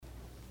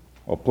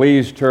Well,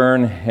 please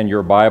turn in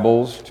your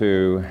Bibles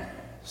to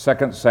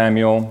 2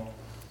 Samuel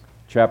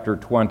chapter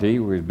 20.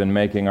 We've been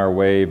making our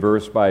way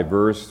verse by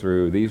verse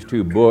through these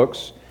two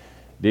books,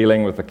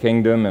 dealing with the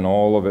kingdom and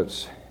all of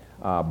its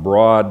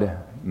broad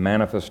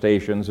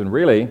manifestations. And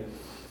really,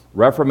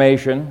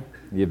 Reformation,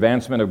 the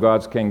advancement of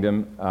God's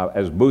kingdom,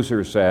 as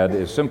Bucer said,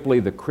 is simply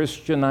the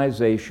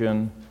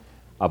Christianization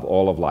of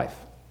all of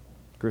life.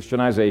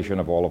 Christianization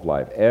of all of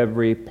life,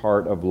 every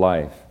part of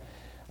life.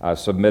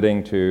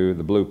 Submitting to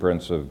the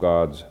blueprints of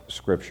God's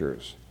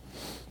Scriptures.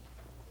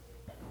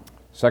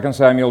 2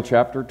 Samuel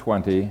chapter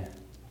 20,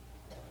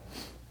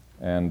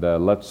 and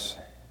let's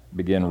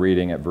begin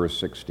reading at verse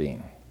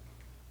 16.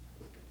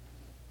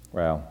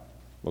 Well,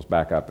 let's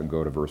back up and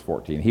go to verse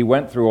 14. He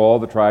went through all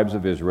the tribes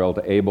of Israel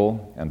to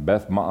Abel and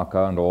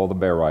Beth-Maacah and all the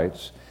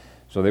Berites.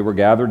 So they were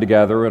gathered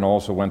together and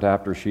also went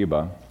after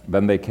Sheba.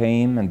 Then they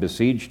came and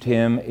besieged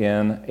him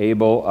in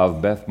Abel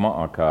of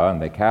Beth-Maacah,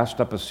 and they cast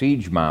up a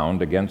siege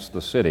mound against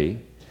the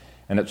city,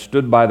 and it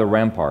stood by the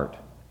rampart.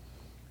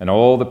 And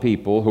all the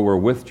people who were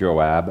with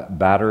Joab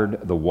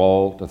battered the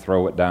wall to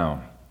throw it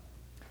down.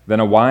 Then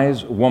a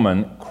wise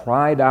woman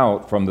cried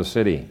out from the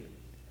city,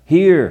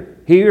 "Here,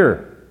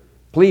 here,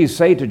 please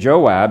say to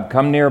Joab,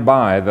 'Come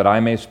nearby, that I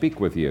may speak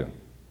with you.'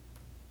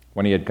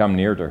 When he had come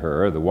near to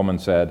her, the woman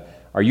said,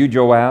 'Are you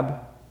Joab?'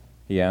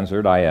 He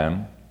answered, 'I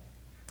am.'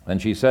 Then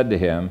she said to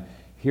him,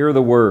 'Hear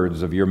the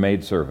words of your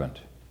maidservant.'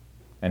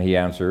 And he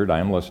answered, 'I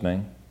am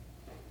listening.'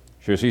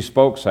 So she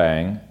spoke,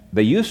 saying,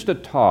 'They used to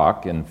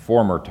talk in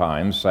former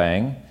times,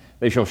 saying,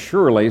 They shall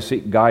surely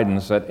seek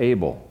guidance at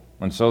Abel,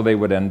 and so they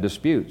would end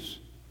disputes.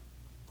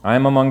 I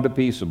am among the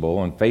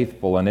peaceable and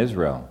faithful in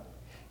Israel.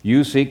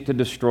 You seek to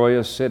destroy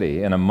a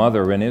city and a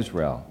mother in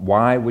Israel.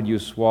 Why would you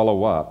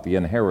swallow up the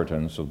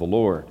inheritance of the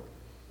Lord?'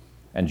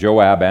 And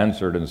Joab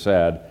answered and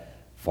said,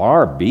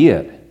 'Far be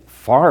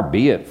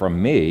it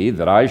from me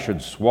that I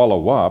should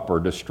swallow up or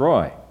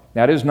destroy.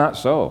 That is not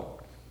so.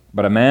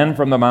 But a man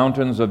from the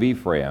mountains of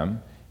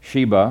Ephraim,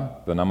 Sheba,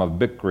 the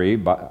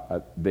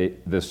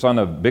son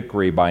of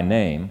Bichri by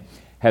name,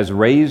 has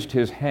raised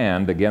his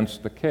hand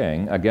against the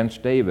king,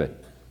 against David.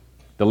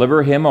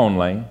 Deliver him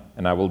only,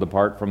 and I will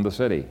depart from the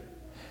city.'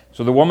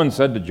 So the woman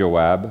said to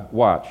Joab,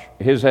 'Watch,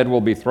 his head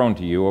will be thrown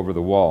to you over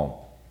the wall.'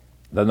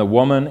 Then the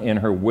woman in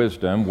her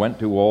wisdom went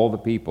to all the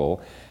people,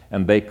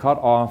 and they cut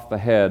off the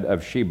head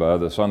of Sheba,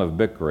 the son of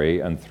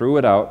Bichri, and threw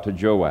it out to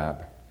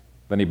Joab.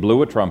 Then he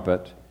blew a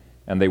trumpet,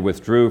 and they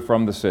withdrew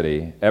from the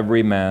city,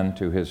 every man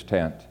to his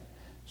tent.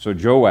 So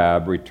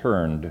Joab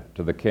returned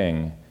to the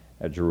king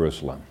at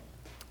Jerusalem."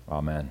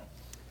 Amen.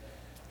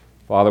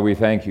 Father, we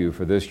thank you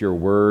for this, your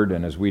word,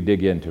 and as we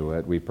dig into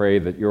it, we pray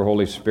that your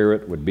Holy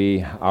Spirit would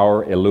be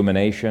our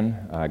illumination,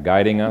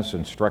 guiding us,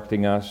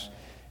 instructing us,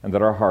 and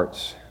that our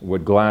hearts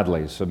would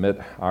gladly submit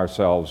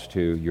ourselves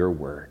to your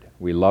word.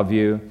 We love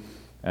you,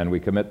 and we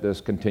commit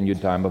this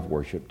continued time of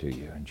worship to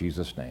you. In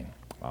Jesus' name,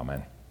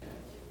 amen.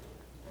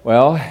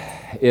 Well,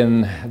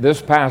 in this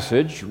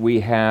passage, we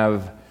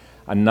have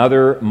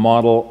another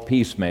model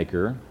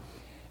peacemaker,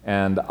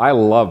 and I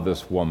love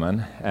this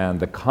woman and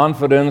the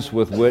confidence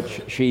with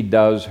which she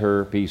does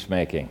her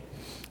peacemaking.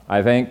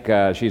 I think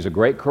she's a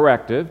great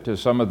corrective to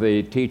some of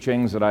the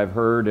teachings that I've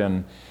heard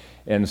in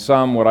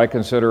some what I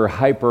consider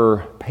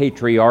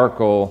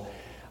hyper-patriarchal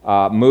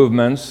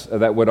movements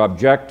that would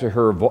object to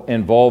her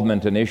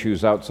involvement in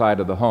issues outside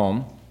of the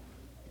home.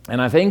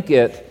 And I think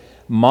it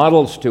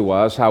models to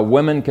us how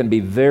women can be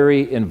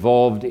very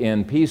involved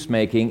in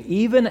peacemaking,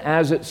 even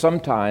as it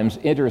sometimes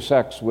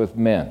intersects with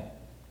men.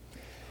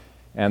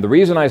 And the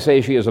reason I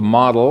say she is a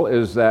model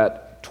is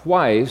that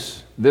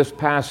twice this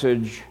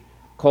passage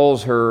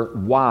calls her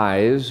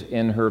wise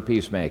in her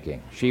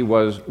peacemaking. She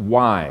was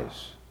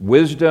wise.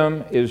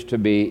 Wisdom is to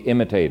be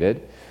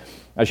imitated.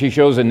 She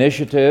shows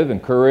initiative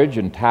and courage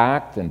and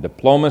tact and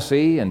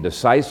diplomacy and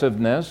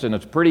decisiveness, and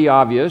it's pretty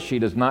obvious she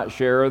does not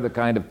share the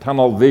kind of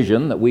tunnel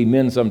vision that we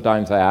men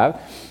sometimes have,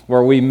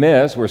 where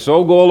we're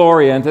so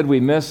goal-oriented,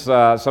 we miss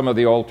some of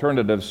the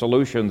alternative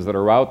solutions that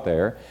are out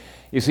there.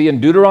 You see,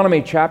 in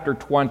Deuteronomy chapter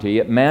 20,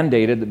 it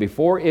mandated that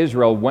before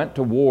Israel went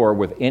to war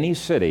with any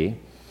city,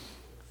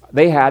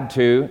 they had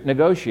to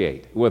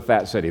negotiate with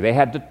that city. They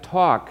had to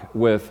talk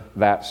with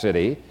that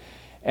city.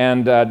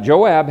 And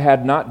Joab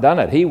had not done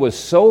it. He was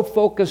so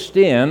focused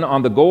in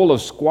on the goal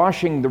of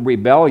squashing the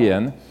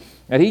rebellion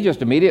that he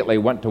just immediately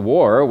went to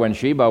war when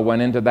Sheba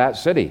went into that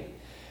city.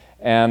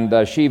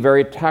 And she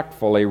very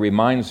tactfully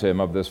reminds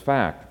him of this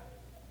fact.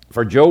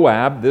 For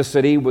Joab, this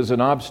city was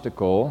an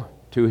obstacle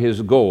to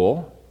his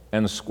goal,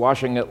 and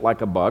squashing it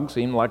like a bug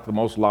seemed like the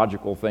most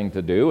logical thing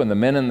to do. And the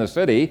men in the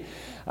city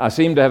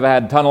seem to have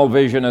had tunnel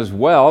vision as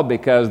well,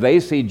 because they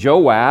see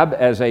Joab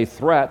as a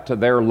threat to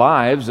their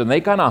lives, and they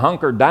kind of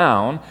hunker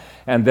down,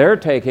 and they're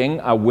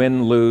taking a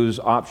win-lose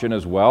option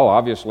as well,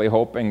 obviously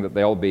hoping that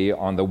they'll be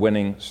on the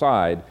winning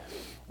side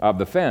of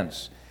the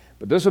fence.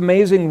 But this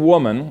amazing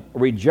woman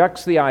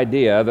rejects the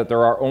idea that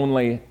there are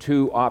only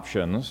two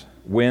options,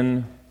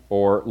 win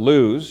or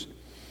lose.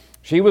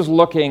 She was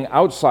looking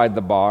outside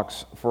the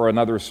box for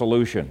another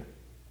solution.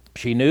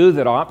 She knew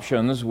that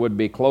options would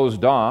be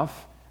closed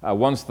off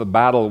once the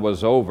battle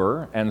was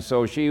over, and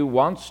so she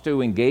wants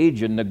to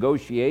engage in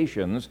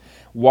negotiations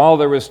while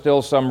there is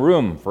still some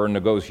room for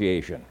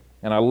negotiation.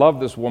 And I love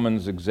this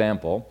woman's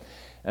example.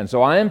 And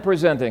so I am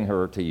presenting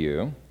her to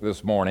you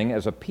this morning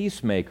as a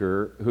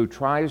peacemaker who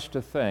tries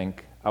to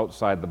think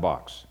outside the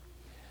box.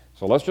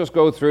 So let's just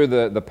go through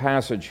the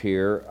passage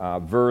here,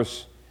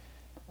 verse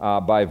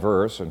by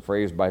verse and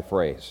phrase by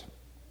phrase.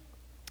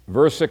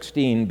 Verse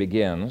 16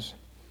 begins,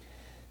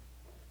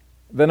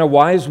 "Then a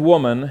wise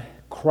woman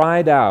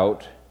cried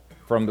out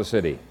from the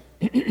city."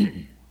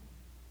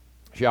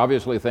 She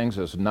obviously thinks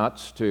it's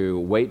nuts to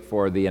wait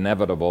for the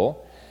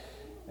inevitable,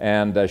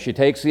 and she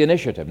takes the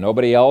initiative.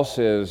 Nobody else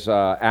is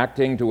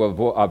acting to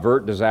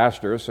avert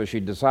disaster, so she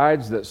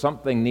decides that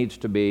something needs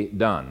to be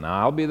done.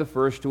 Now, I'll be the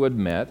first to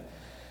admit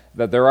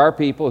that there are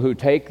people who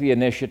take the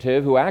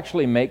initiative who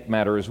actually make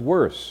matters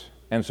worse.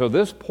 And so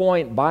this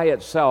point by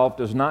itself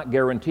does not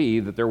guarantee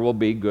that there will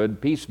be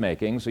good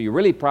peacemaking, so you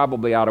really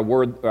probably ought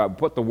to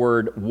put the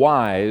word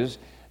wise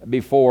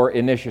before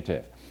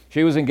initiative.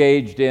 She was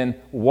engaged in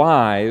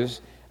wise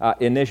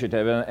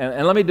initiative,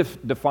 and let me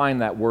define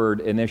that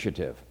word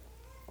initiative.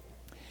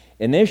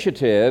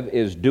 Initiative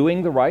is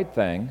doing the right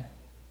thing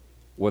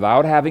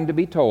without having to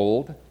be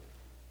told,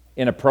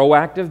 in a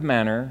proactive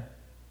manner,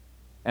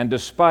 and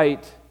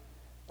despite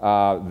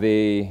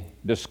the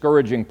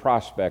discouraging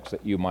prospects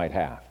that you might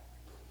have.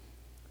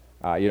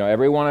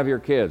 Every one of your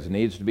kids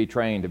needs to be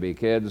trained to be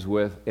kids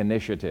with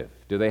initiative.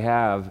 Do they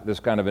have this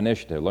kind of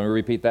initiative? Let me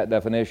repeat that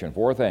definition.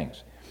 4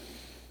 things.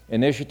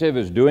 Initiative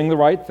is doing the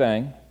right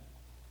thing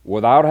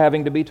without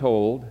having to be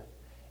told,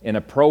 in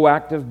a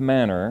proactive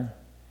manner,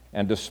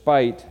 and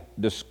despite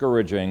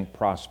discouraging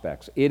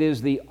prospects. It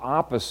is the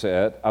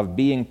opposite of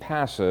being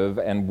passive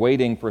and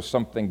waiting for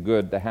something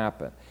good to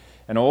happen.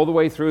 And all the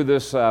way through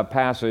this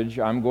passage,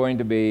 I'm going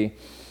to be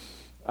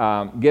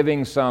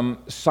giving some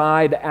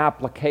side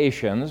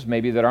applications,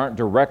 maybe that aren't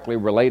directly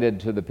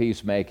related to the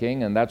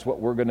peacemaking, and that's what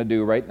we're going to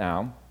do right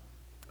now.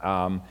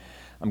 I'm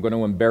going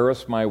to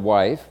embarrass my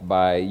wife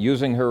by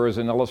using her as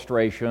an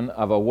illustration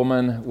of a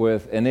woman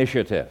with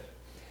initiative.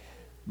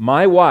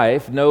 My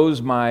wife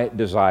knows my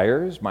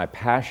desires, my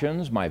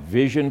passions, my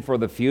vision for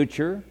the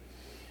future,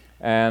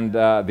 and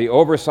the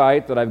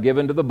oversight that I've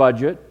given to the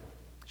budget.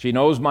 She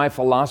knows my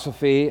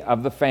philosophy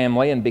of the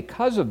family, and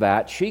because of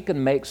that, she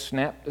can make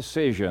snap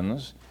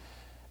decisions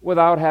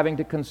without having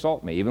to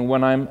consult me, even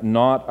when I'm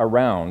not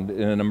around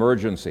in an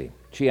emergency.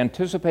 She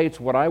anticipates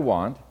what I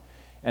want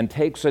and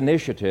takes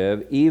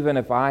initiative, even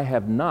if I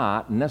have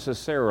not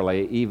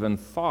necessarily even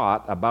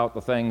thought about the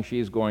thing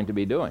she's going to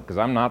be doing, because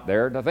I'm not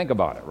there to think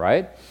about it,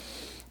 right?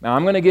 Now,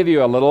 I'm going to give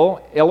you a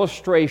little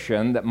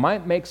illustration that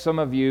might make some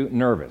of you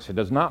nervous. It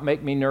does not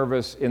make me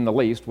nervous in the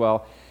least.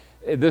 Well,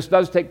 this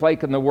does take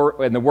place in the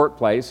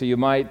workplace, so you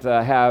might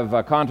have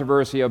a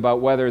controversy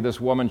about whether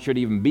this woman should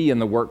even be in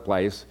the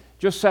workplace.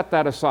 Just set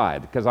that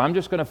aside, because I'm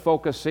just going to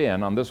focus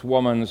in on this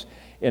woman's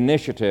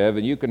initiative,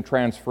 and you can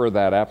transfer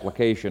that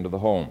application to the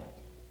home.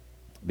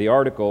 The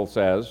article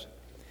says,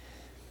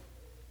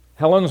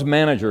 Helen's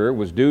manager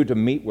was due to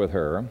meet with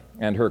her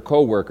and her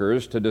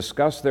co-workers to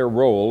discuss their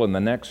role in the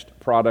next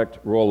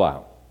product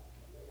rollout.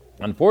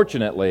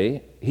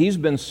 Unfortunately, he's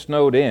been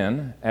snowed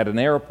in at an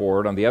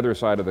airport on the other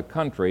side of the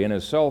country, and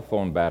his cell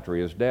phone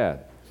battery is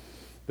dead.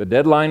 The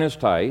deadline is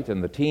tight,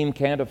 and the team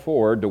can't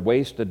afford to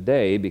waste a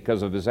day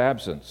because of his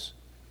absence.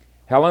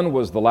 Helen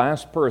was the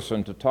last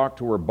person to talk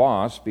to her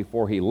boss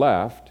before he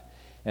left,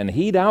 and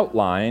he'd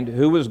outlined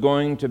who was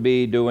going to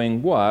be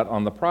doing what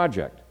on the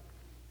project.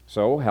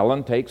 So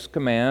Helen takes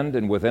command,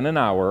 and within an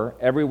hour,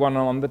 everyone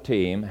on the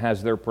team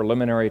has their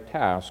preliminary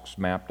tasks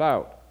mapped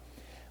out.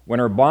 When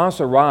her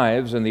boss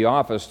arrives in the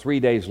office 3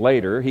 days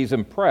later, he's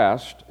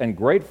impressed and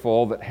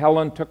grateful that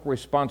Helen took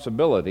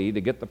responsibility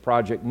to get the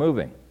project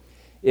moving.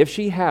 If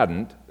she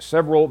hadn't,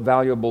 several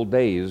valuable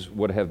days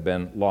would have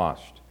been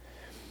lost.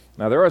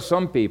 Now, there are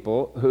some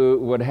people who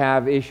would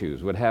have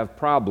issues, would have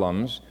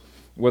problems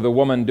with a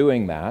woman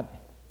doing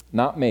that.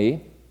 Not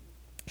me.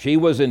 She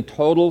was in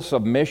total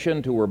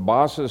submission to her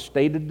boss's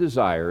stated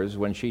desires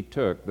when she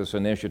took this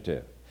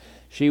initiative.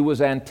 She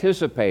was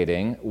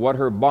anticipating what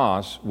her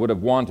boss would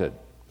have wanted.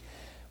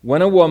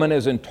 When a woman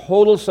is in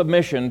total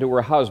submission to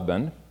her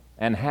husband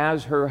and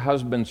has her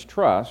husband's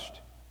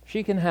trust,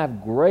 she can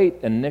have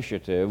great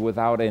initiative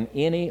without in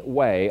any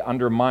way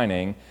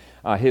undermining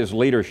his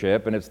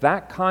leadership. And it's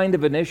that kind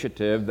of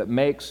initiative that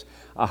makes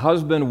a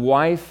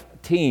husband-wife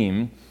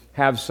team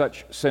have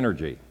such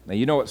synergy. Now,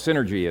 you know what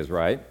synergy is,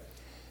 right?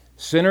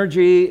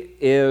 Synergy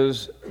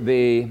is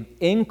the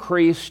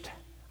increased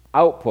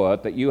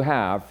output that you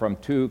have from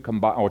two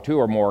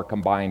or more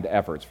combined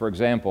efforts. For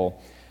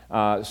example,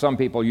 some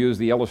people use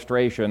the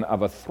illustration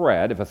of a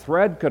thread. If a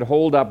thread could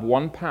hold up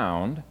 1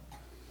 pound,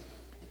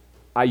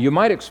 you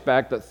might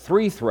expect that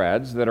 3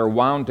 threads that are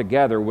wound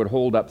together would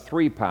hold up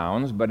 3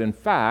 pounds, but in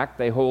fact,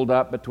 they hold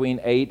up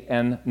between 8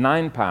 and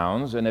 9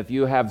 pounds. And if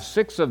you have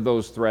 6 of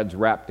those threads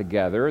wrapped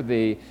together,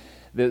 the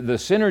the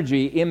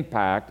synergy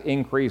impact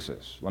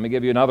increases. Let me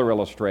give you another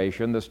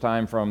illustration, this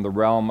time from the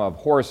realm of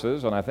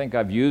horses, and I think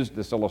I've used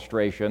this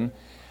illustration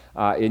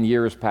in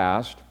years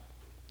past.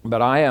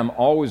 But I am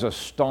always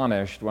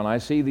astonished when I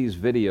see these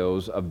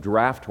videos of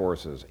draft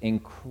horses,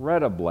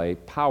 incredibly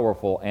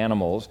powerful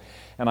animals.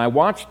 And I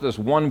watched this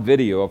one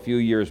video a few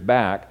years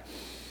back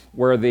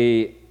where at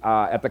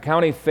the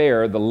county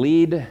fair, the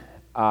lead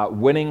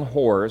winning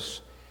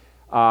horse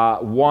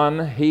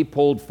won. He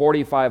pulled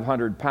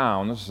 4,500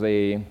 pounds.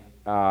 The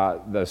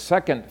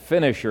second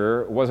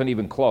finisher wasn't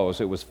even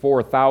close. It was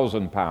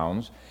 4,000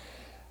 pounds.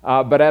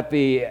 But at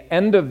the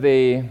end of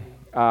the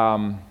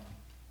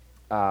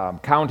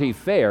county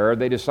fair,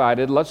 they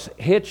decided, let's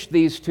hitch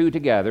these two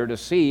together to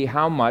see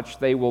how much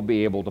they will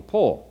be able to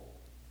pull.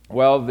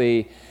 Well,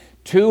 the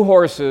two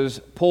horses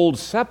pulled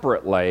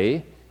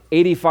separately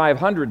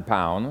 8,500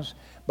 pounds,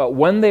 but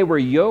when they were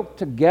yoked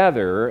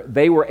together,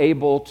 they were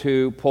able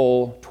to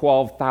pull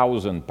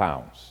 12,000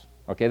 pounds.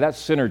 Okay,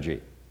 that's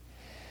synergy.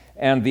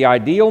 And the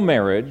ideal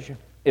marriage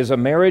is a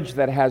marriage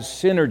that has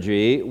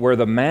synergy where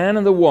the man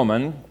and the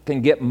woman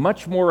can get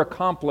much more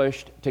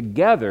accomplished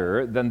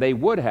together than they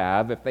would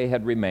have if they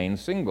had remained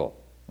single.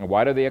 And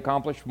why do they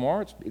accomplish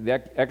more? It's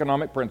the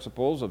economic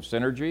principles of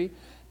synergy,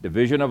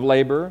 division of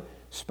labor,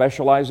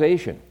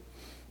 specialization.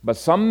 But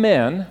some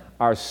men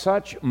are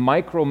such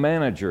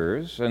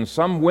micromanagers and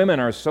some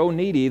women are so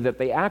needy that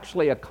they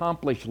actually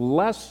accomplish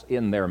less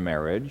in their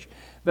marriage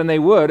than they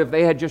would if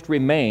they had just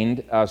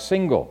remained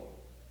single.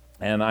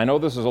 And I know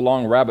this is a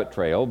long rabbit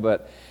trail,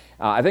 but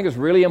I think it's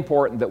really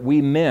important that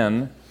we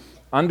men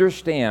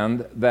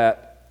understand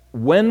that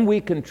when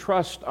we can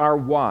trust our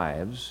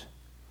wives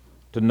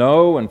to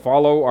know and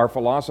follow our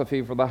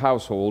philosophy for the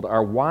household,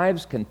 our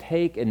wives can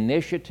take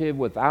initiative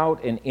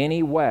without in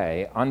any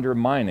way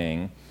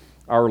undermining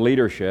our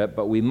leadership,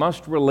 but we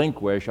must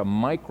relinquish a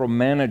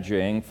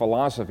micromanaging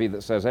philosophy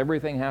that says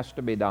everything has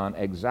to be done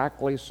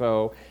exactly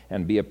so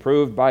and be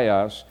approved by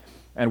us.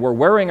 And we're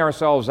wearing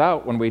ourselves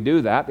out when we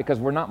do that because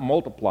we're not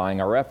multiplying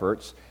our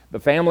efforts. The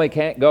family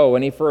can't go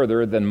any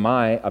further than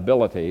my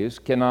abilities,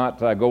 cannot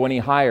go any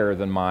higher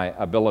than my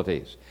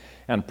abilities.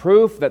 And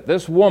proof that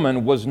this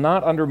woman was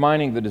not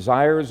undermining the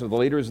desires of the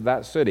leaders of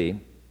that city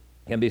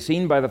can be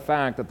seen by the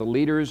fact that the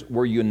leaders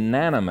were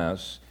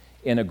unanimous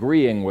in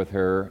agreeing with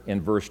her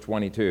in verse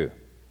 22.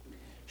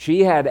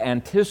 She had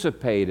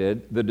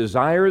anticipated the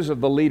desires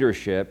of the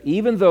leadership,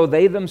 even though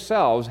they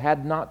themselves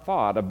had not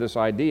thought of this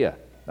idea.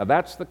 Now,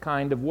 that's the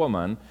kind of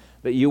woman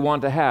that you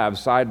want to have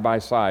side by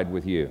side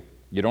with you.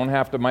 You don't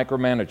have to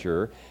micromanage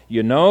her.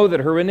 You know that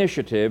her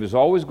initiative is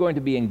always going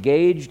to be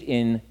engaged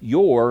in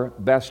your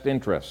best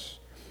interests.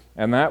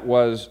 And that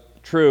was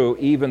true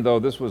even though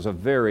this was a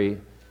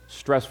very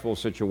stressful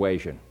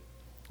situation.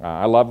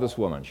 I love this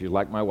woman. She's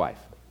like my wife.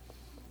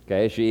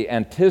 Okay, she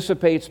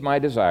anticipates my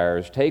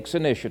desires, takes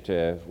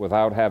initiative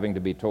without having to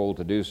be told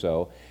to do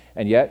so,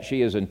 and yet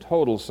she is in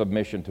total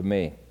submission to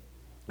me.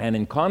 And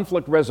in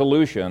conflict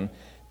resolution,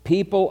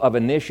 people of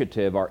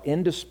initiative are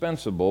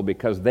indispensable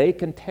because they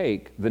can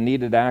take the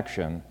needed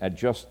action at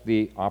just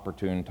the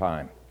opportune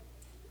time.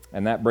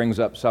 And that brings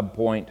up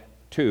subpoint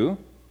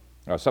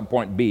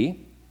B,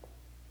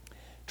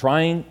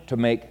 trying to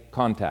make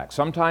contact.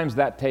 Sometimes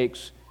that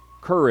takes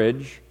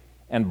courage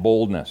and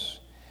boldness.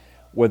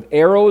 With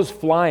arrows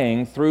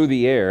flying through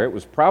the air, it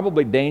was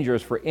probably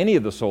dangerous for any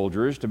of the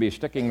soldiers to be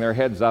sticking their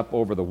heads up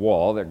over the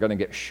wall. They're going to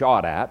get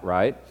shot at,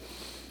 right?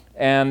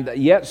 And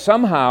yet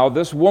somehow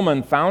this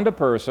woman found a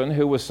person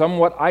who was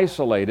somewhat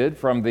isolated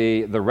from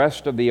the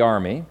rest of the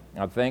army.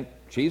 I think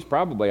she's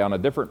probably on a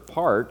different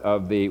part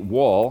of the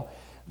wall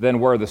than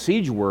where the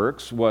siege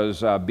works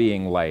was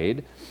being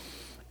laid.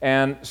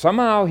 And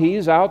somehow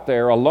he's out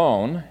there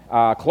alone,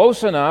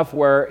 close enough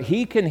where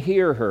he can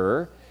hear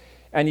her,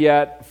 and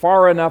yet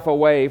far enough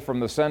away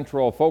from the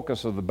central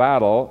focus of the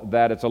battle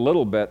that it's a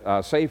little bit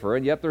safer,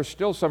 and yet there's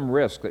still some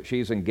risk that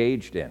she's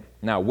engaged in.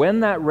 Now, when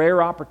that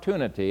rare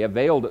opportunity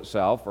availed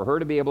itself for her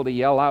to be able to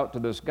yell out to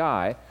this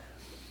guy,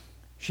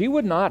 she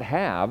would not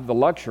have the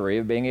luxury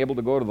of being able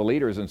to go to the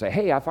leaders and say,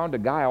 hey, I found a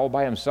guy all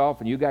by himself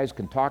and you guys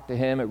can talk to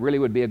him. It really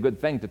would be a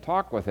good thing to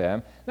talk with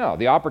him. No,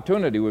 the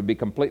opportunity would be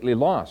completely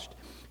lost.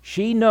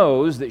 She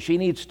knows that she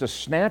needs to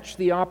snatch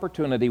the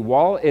opportunity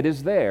while it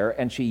is there,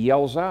 and she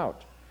yells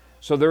out.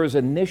 So there is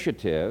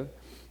initiative,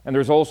 and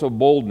there's also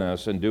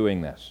boldness in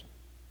doing this.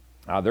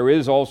 There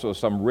is also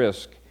some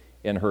risk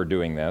in her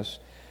doing this.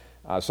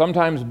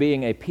 Sometimes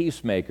being a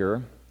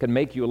peacemaker can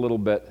make you a little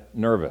bit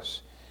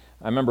nervous.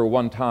 I remember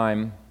one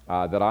time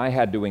that I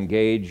had to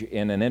engage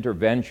in an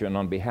intervention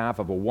on behalf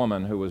of a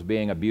woman who was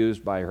being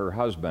abused by her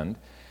husband.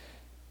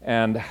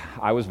 And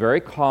I was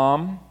very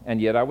calm, and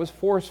yet I was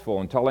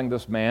forceful in telling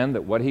this man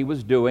that what he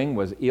was doing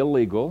was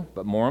illegal,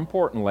 but more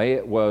importantly,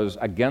 it was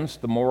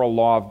against the moral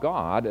law of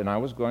God, and I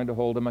was going to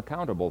hold him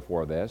accountable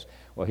for this.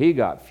 Well, he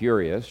got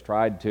furious,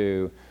 tried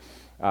to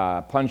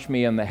punch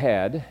me in the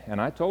head, and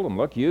I told him,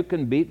 look, you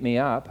can beat me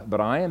up, but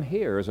I am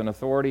here as an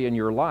authority in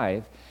your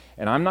life,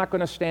 and I'm not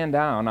going to stand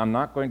down. I'm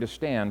not going to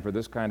stand for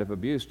this kind of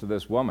abuse to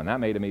this woman.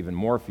 That made him even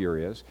more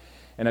furious.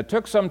 And it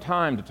took some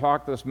time to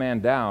talk this man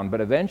down,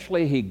 but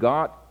eventually he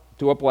got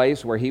to a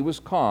place where he was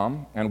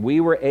calm, and we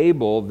were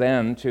able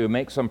then to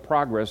make some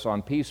progress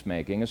on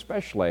peacemaking,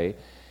 especially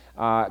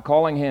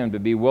calling him to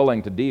be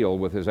willing to deal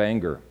with his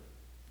anger.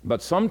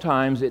 But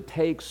sometimes it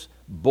takes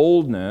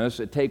boldness,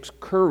 it takes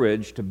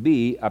courage to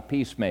be a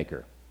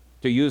peacemaker.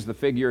 To use the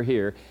figure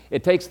here,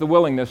 it takes the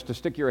willingness to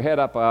stick your head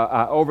up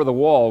over the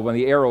wall when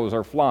the arrows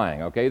are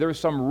flying, okay? There's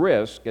some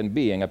risk in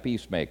being a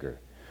peacemaker.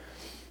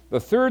 The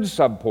third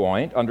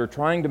subpoint under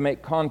trying to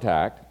make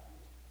contact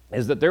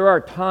is that there are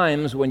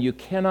times when you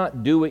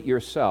cannot do it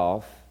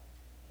yourself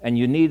and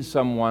you need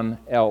someone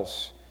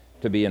else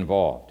to be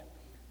involved.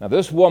 Now,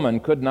 this woman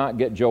could not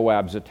get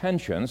Joab's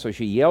attention, so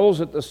she yells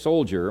at the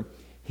soldier,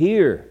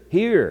 "Here,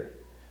 here,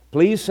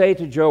 please say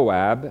to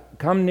Joab,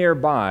 'Come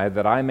nearby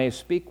that I may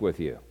speak with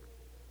you.'"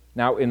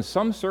 Now, in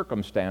some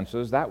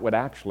circumstances, that would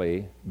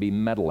actually be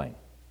meddling,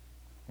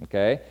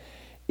 okay?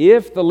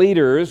 If the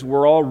leaders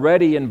were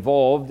already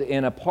involved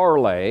in a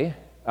parley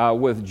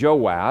with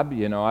Joab,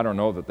 I don't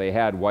know that they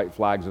had white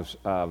flags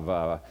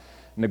of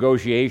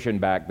negotiation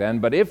back then,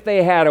 but if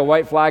they had a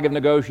white flag of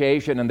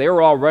negotiation and they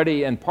were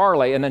already in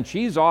parley, and then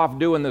she's off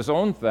doing this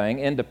own thing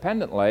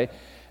independently,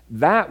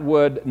 that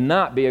would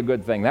not be a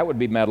good thing. That would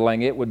be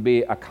meddling. It would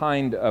be a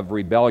kind of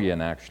rebellion,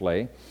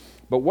 actually.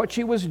 But what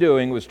she was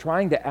doing was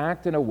trying to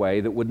act in a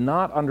way that would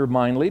not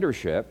undermine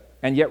leadership,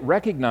 and yet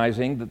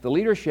recognizing that the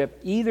leadership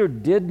either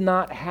did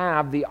not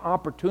have the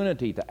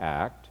opportunity to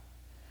act,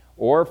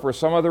 or for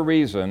some other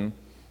reason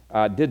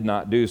did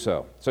not do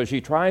so. So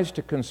she tries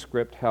to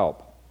conscript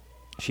help.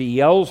 She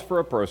yells for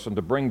a person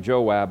to bring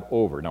Joab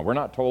over. Now, we're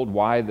not told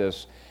why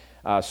this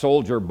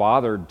soldier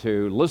bothered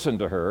to listen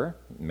to her.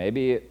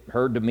 Maybe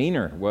her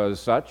demeanor was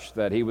such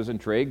that he was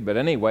intrigued, but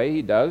anyway,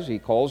 he does. He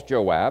calls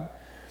Joab.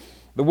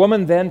 The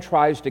woman then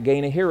tries to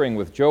gain a hearing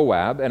with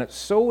Joab, and it's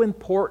so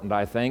important,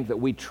 I think, that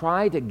we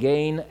try to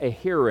gain a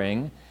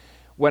hearing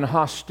when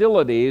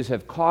hostilities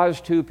have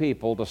caused two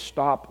people to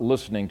stop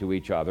listening to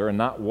each other and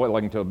not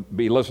willing to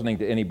be listening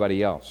to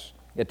anybody else.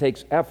 It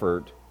takes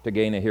effort to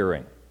gain a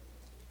hearing.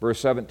 Verse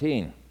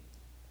 17.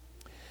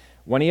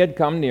 When he had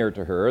come near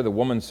to her, the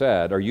woman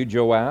said, "Are you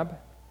Joab?"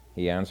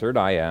 He answered,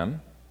 "I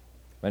am."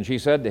 Then she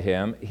said to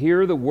him,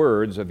 "Hear the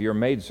words of your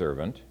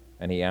maidservant."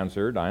 And he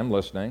answered, "I am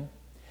listening."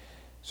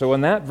 So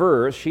in that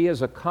verse, she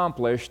has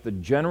accomplished the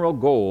general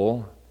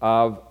goal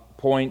of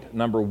point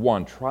number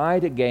 1. Try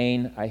to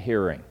gain a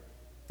hearing.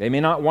 They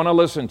may not want to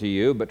listen to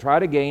you, but try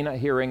to gain a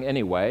hearing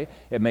anyway.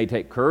 It may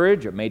take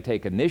courage, it may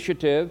take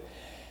initiative,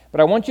 but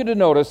I want you to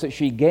notice that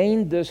she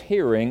gained this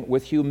hearing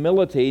with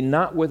humility,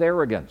 not with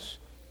arrogance.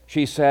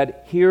 She said,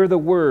 "Hear the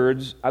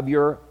words of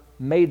your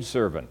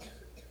maidservant."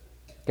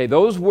 Okay,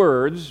 those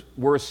words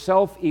were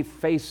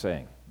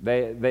self-effacing.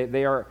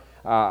 They are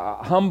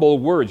humble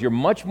words. You're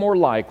much more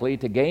likely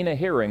to gain a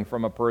hearing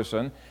from a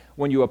person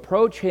when you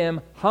approach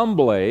him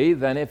humbly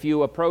than if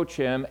you approach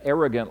him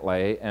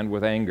arrogantly and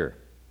with anger.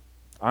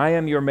 "I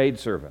am your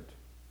maidservant.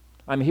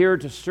 I'm here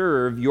to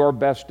serve your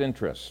best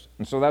interests."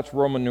 And so that's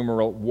Roman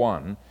numeral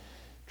 1.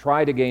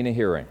 Try to gain a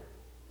hearing.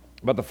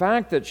 But the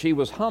fact that she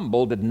was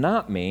humble did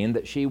not mean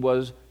that she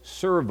was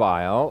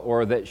servile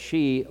or that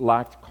she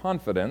lacked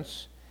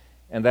confidence,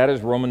 and that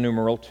is Roman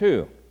numeral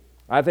 2.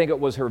 I think it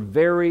was her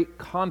very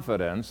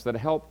confidence that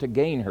helped to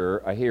gain her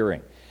a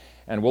hearing.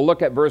 And we'll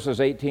look at verses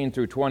 18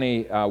 through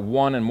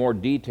 21 in more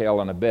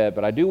detail in a bit,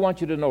 but I do want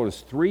you to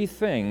notice 3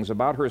 things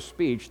about her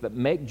speech that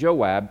make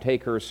Joab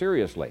take her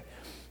seriously.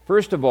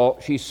 First of all,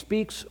 she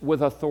speaks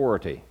with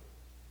authority.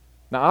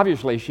 Now,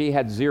 obviously, she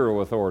had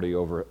zero authority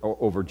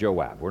over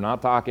Joab. We're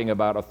not talking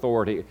about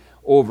authority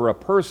over a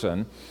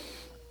person,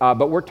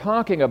 but we're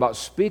talking about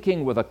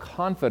speaking with a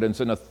confidence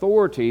and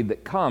authority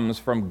that comes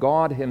from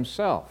God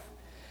Himself.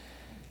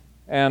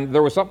 And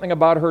there was something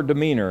about her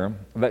demeanor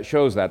that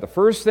shows that. The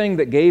first thing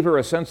that gave her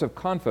a sense of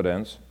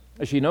confidence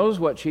is she knows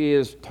what she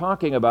is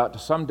talking about to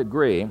some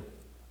degree,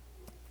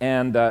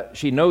 and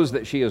she knows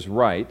that she is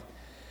right.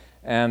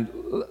 And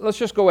let's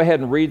just go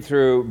ahead and read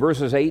through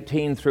verses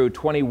 18 through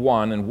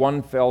 21 in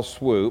one fell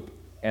swoop,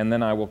 and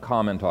then I will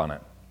comment on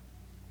it.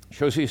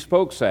 So she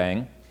spoke,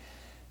 saying,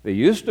 "They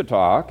used to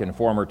talk in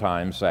former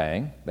times,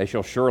 saying, 'They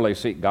shall surely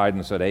seek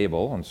guidance at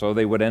Abel, and so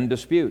they would end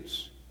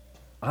disputes.'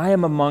 I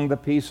am among the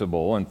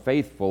peaceable and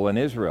faithful in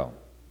Israel.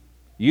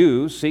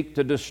 You seek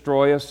to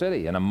destroy a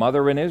city and a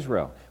mother in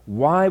Israel.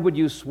 Why would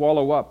you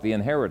swallow up the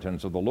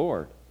inheritance of the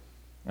Lord?"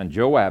 And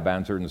Joab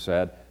answered and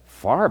said,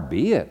 far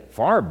be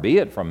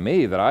it from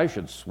me that I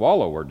should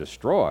swallow or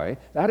destroy.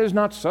 That is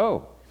not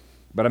so.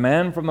 But a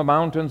man from the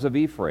mountains of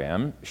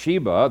Ephraim,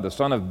 Sheba, the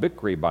son of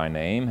Bichri by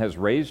name, has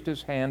raised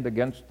his hand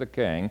against the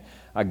king,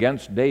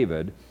 against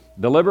David.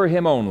 Deliver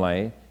him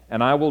only,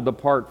 and I will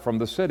depart from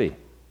the city."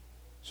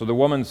 So the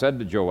woman said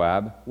to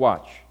Joab,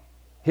 "Watch,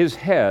 his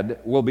head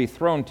will be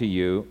thrown to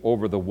you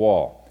over the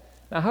wall."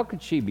 Now, how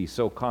could she be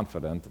so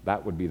confident that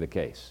that would be the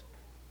case?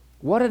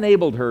 What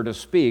enabled her to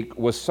speak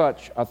with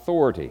such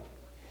authority?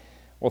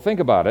 Well,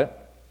 think about it.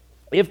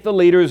 If the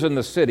leaders in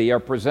the city are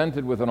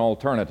presented with an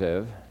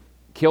alternative,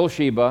 kill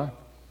Sheba,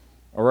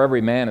 or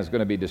every man is going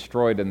to be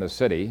destroyed in the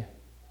city,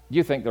 do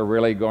you think they're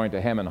really going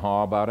to hem and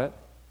haw about it?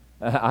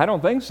 I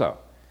don't think so.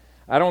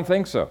 I don't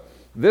think so.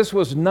 This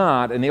was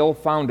not an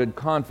ill-founded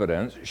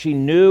confidence. She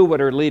knew what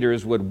her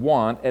leaders would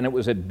want, and it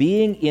was at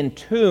being in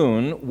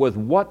tune with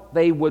what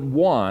they would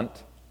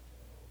want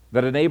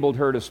that enabled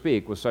her to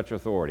speak with such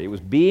authority. It was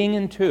being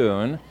in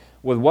tune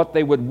with what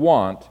they would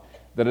want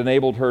that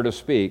enabled her to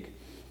speak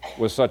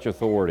with such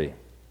authority.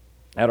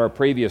 At our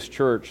previous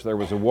church, there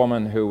was a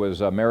woman who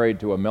was married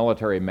to a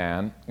military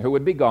man who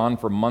would be gone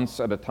for months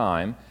at a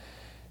time,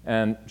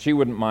 and she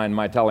wouldn't mind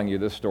my telling you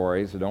this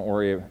story, so don't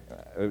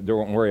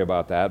worry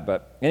about that.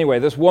 But anyway,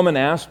 this woman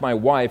asked my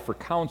wife for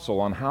counsel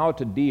on how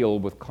to deal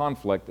with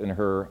conflict in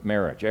her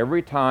marriage.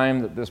 Every time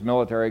that this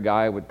military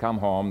guy would come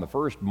home, the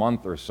first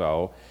month or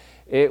so,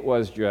 it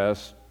was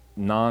just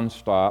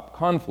nonstop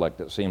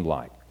conflict, it seemed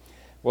like.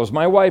 Well, as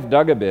my wife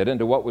dug a bit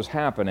into what was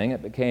happening,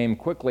 it became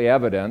quickly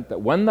evident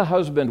that when the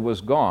husband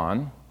was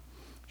gone,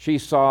 she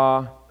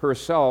saw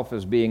herself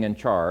as being in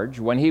charge.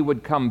 When he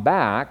would come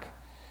back,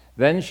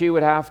 then she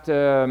would have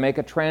to make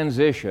a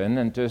transition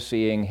into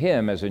seeing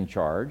him as in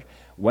charge.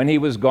 When he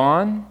was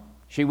gone,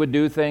 she would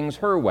do things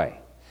her way.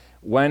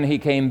 When he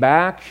came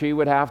back, she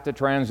would have to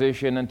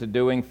transition into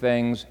doing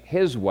things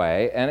his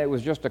way, and it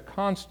was just a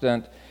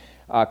constant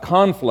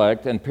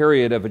conflict and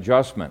period of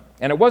adjustment.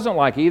 And it wasn't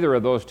like either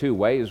of those two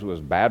ways was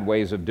bad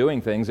ways of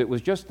doing things. It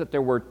was just that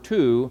there were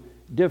two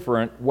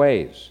different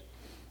ways.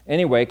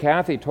 Anyway,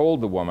 Kathy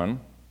told the woman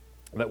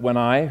that when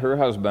I, her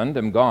husband,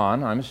 am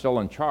gone, I'm still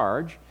in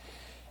charge,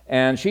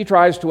 and she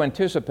tries to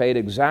anticipate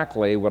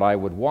exactly what I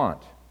would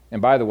want.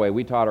 And by the way,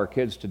 we taught our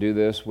kids to do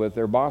this with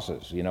their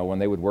bosses. You know, when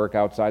they would work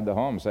outside the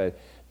home, say,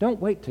 don't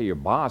wait till your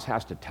boss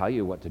has to tell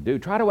you what to do.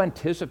 Try to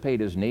anticipate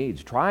his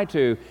needs. Try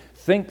to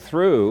think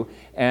through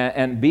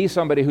and be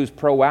somebody who's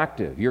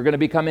proactive. You're going to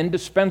become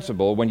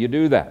indispensable when you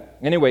do that.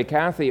 Anyway,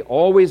 Kathy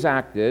always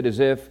acted as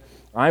if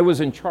I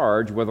was in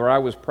charge, whether I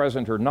was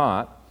present or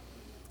not,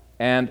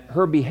 and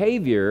her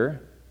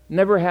behavior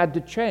never had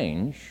to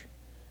change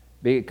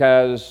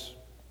because,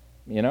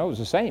 it was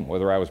the same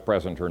whether I was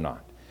present or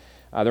not.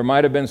 There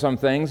might have been some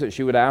things that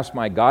she would ask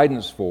my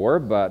guidance for,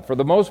 but for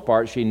the most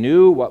part, she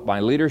knew what my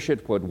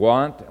leadership would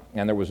want,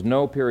 and there was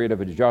no period of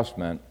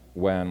adjustment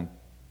when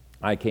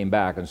I came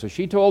back. And so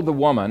she told the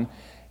woman,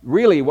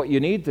 really what you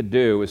need to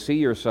do is see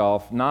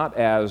yourself not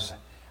as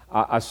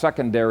a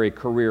secondary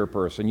career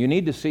person. You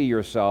need to see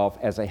yourself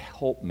as a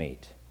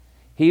helpmeet.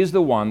 He's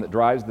the one that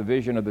drives the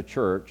vision of the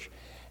church,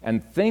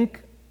 and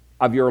think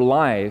of your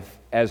life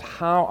as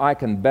how I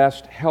can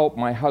best help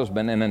my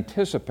husband and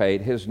anticipate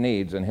his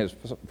needs and his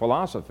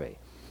philosophy.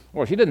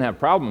 Well, she didn't have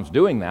problems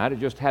doing that. It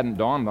just hadn't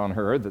dawned on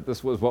her that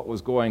this was what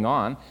was going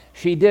on.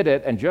 She did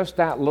it, and just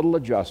that little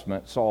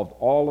adjustment solved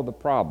all of the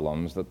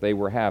problems that they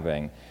were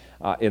having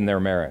in their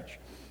marriage.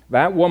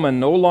 That woman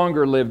no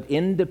longer lived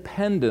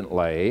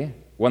independently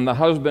when the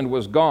husband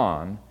was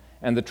gone,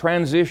 and the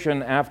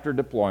transition after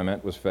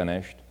deployment was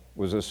finished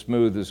was as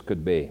smooth as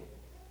could be.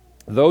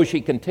 Though she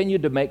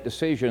continued to make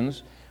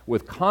decisions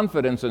with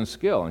confidence and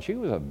skill, and she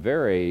was a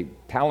very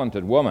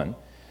talented woman,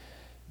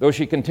 though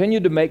she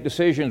continued to make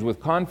decisions with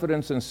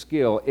confidence and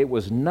skill, it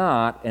was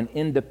not an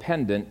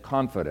independent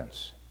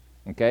confidence.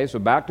 Okay, so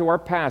back to our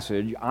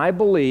passage, I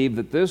believe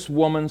that this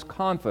woman's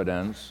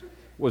confidence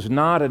was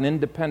not an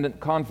independent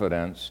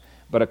confidence,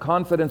 but a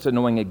confidence in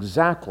knowing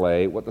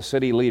exactly what the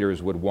city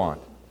leaders would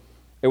want.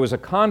 It was a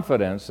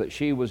confidence that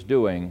she was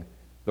doing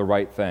the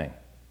right thing.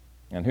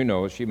 And who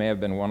knows, she may have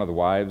been one of the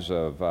wives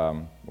of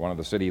one of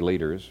the city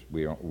leaders.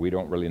 We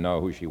don't really know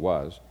who she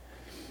was.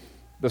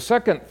 The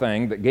second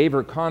thing that gave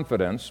her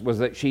confidence was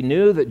that she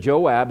knew that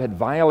Joab had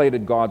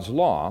violated God's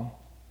law,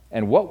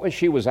 and what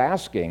she was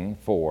asking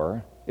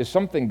for is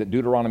something that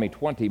Deuteronomy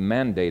 20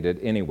 mandated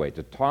anyway,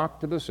 to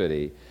talk to the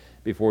city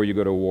before you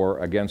go to war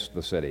against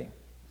the city.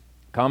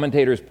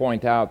 Commentators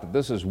point out that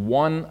this is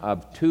one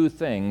of two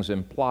things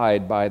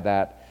implied by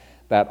that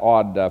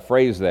odd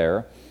phrase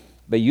there.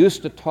 They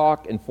used to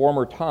talk in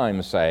former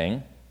times,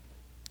 saying,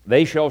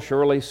 they shall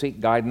surely seek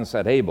guidance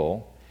at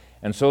Abel,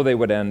 and so they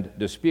would end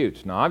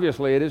disputes. Now,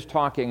 obviously, it is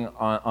talking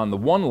on the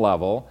one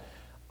level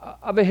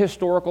of a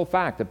historical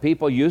fact that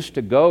people used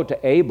to go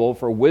to Abel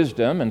for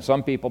wisdom, and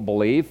some people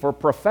believe for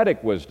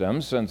prophetic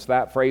wisdom, since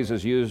that phrase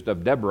is used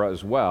of Deborah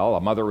as well,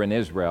 a mother in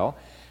Israel,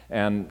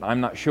 and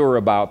I'm not sure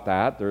about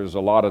that. There's a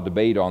lot of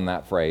debate on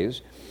that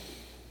phrase.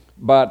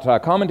 But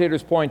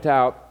commentators point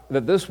out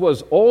that this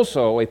was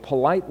also a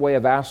polite way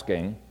of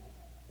asking,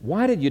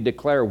 why did you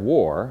declare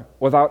war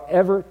without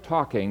ever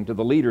talking to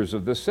the leaders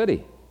of this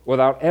city,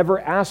 without ever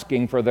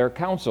asking for their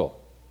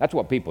counsel? That's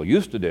what people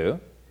used to do,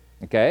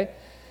 okay?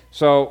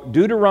 So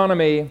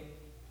Deuteronomy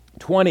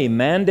 20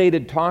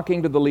 mandated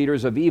talking to the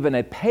leaders of even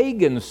a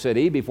pagan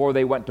city before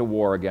they went to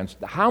war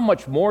against, how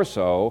much more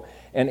so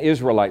an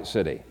Israelite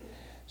city?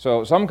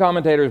 So some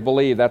commentators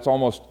believe that's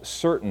almost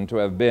certain to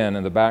have been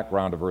in the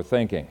background of her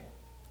thinking.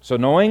 So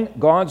knowing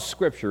God's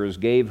scriptures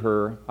gave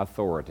her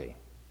authority.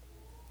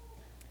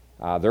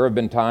 There have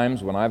been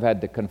times when I've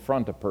had to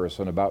confront a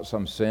person about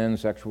some sin,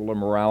 sexual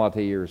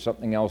immorality, or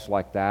something else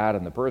like that,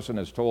 and the person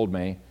has told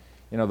me,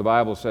 the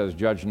Bible says,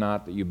 judge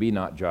not that you be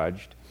not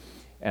judged.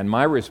 And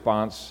my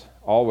response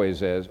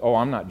always is,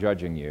 I'm not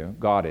judging you,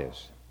 God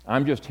is.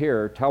 I'm just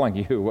here telling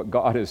you what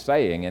God is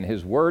saying in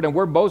His Word, and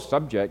we're both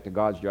subject to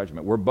God's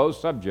judgment. We're both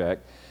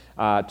subject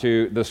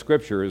to the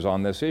Scriptures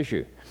on this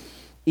issue.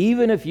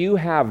 Even if you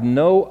have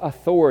no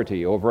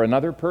authority over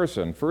another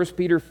person, 1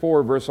 Peter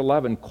 4, verse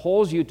 11,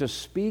 calls you to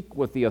speak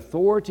with the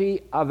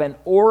authority of an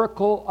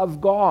oracle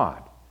of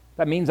God.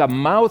 That means a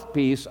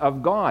mouthpiece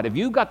of God. If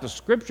you've got the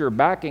Scripture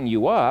backing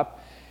you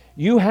up,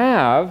 you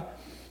have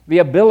the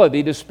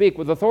ability to speak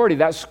with authority.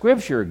 That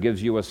Scripture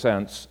gives you a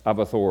sense of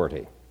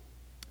authority.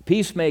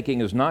 Peacemaking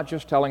is not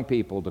just telling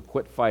people to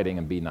quit fighting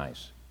and be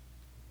nice.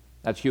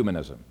 That's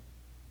humanism.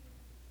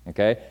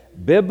 Okay?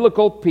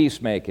 Biblical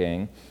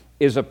peacemaking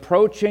is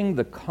approaching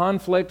the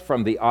conflict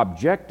from the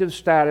objective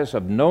status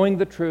of knowing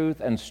the truth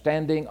and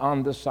standing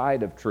on the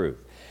side of truth.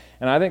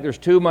 And I think there's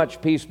too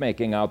much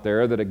peacemaking out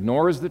there that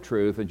ignores the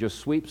truth and just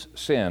sweeps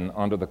sin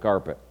under the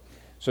carpet.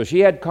 So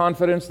she had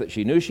confidence that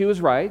she knew she was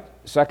right.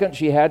 Second,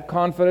 she had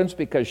confidence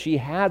because she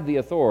had the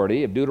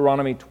authority of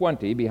Deuteronomy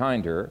 20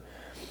 behind her.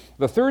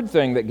 The third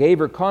thing that gave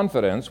her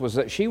confidence was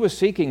that she was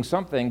seeking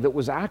something that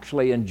was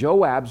actually in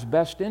Joab's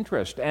best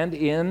interest and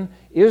in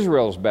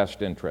Israel's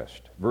best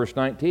interest. Verse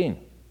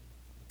 19.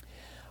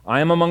 I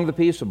am among the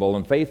peaceable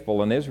and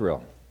faithful in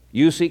Israel.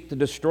 You seek to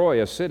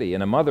destroy a city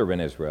and a mother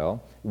in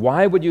Israel.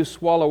 Why would you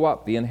swallow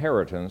up the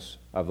inheritance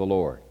of the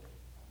Lord?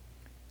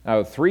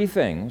 Now, three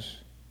things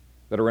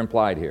that are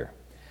implied here.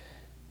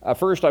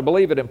 First, I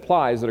believe it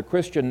implies that a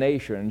Christian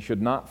nation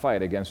should not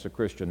fight against a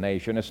Christian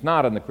nation. It's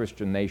not in the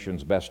Christian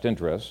nation's best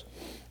interest.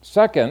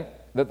 Second,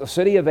 that the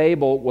city of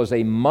Abel was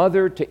a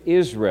mother to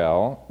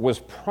Israel was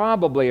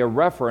probably a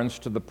reference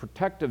to the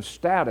protective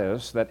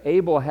status that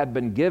Abel had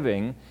been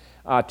giving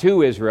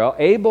to Israel.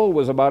 Abel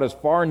was about as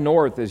far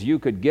north as you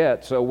could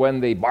get, so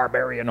when the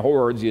barbarian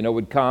hordes,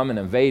 would come and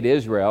invade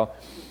Israel,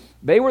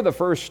 they were the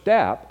first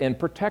step in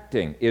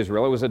protecting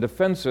Israel. It was a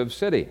defensive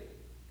city.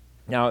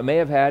 Now, it may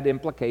have had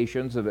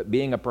implications of it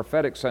being a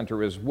prophetic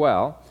center as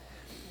well,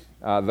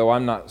 though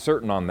I'm not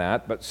certain on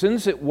that. But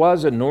since it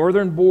was a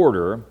northern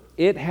border,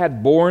 it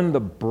had borne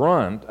the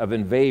brunt of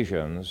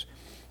invasions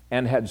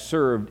and had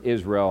served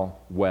Israel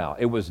well.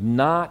 It was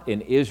not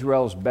in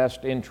Israel's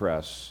best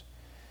interests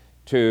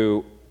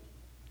to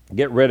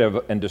get rid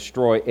of and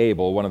destroy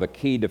Abel, one of the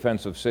key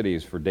defensive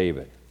cities for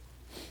David.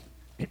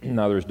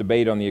 Now, there's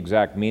debate on the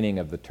exact meaning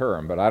of the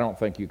term, but I don't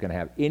think you can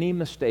have any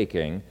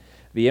mistaking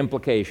the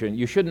implication.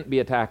 You shouldn't be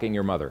attacking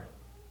your mother,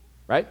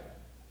 right?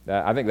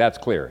 I think that's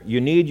clear.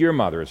 You need your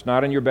mother. It's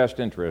not in your best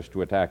interest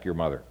to attack your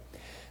mother.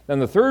 Then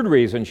the third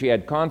reason she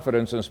had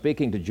confidence in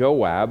speaking to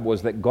Joab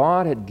was that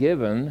God had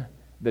given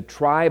the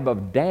tribe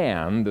of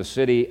Dan the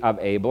city of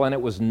Abel, and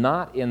it was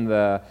not in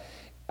the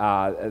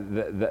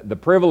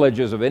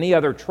privileges of any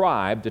other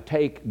tribe to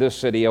take this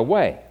city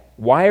away.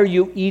 Why are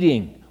you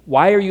eating?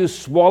 Why are you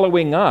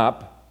swallowing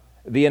up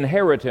the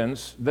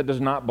inheritance that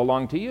does not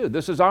belong to you?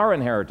 This is our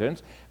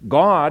inheritance.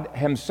 God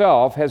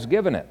Himself has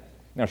given it.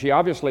 Now, she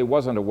obviously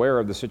wasn't aware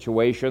of the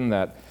situation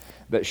that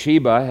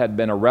Sheba had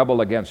been a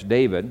rebel against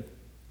David.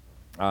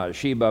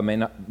 Sheba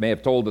may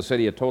have told the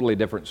city a totally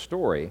different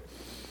story.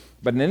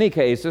 But in any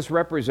case, this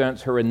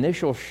represents her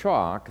initial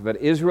shock that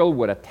Israel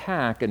would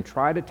attack and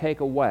try to take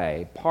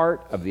away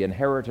part of the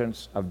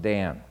inheritance of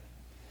Dan.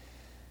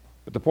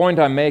 But the point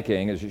I'm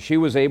making is that she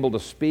was able to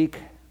speak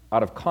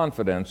out of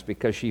confidence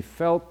because she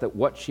felt that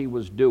what she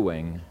was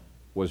doing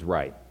was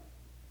right.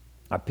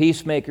 A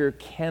peacemaker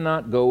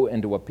cannot go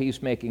into a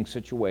peacemaking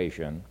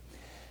situation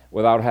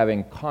without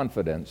having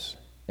confidence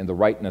in the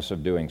rightness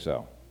of doing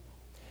so.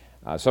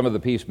 Some of the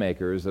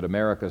peacemakers that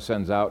America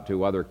sends out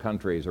to other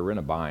countries are in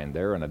a bind.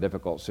 They're in a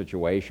difficult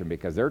situation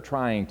because they're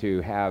trying to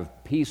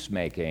have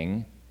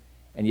peacemaking,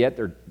 and yet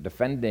they're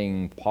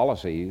defending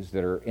policies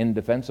that are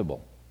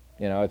indefensible.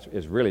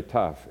 It's really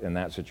tough in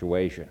that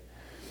situation.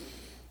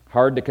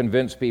 Hard to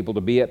convince people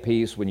to be at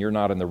peace when you're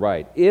not in the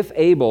right. If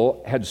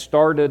Abel had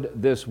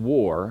started this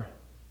war,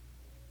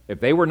 if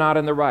they were not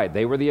in the right,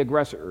 they were the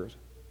aggressors,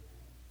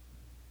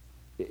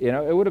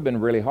 it would have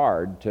been really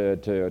hard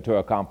to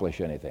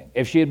accomplish anything.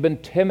 If she had been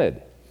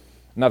timid,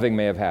 nothing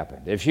may have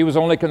happened. If she was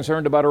only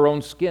concerned about her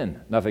own skin,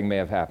 nothing may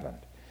have happened.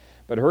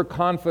 But her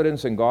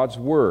confidence in God's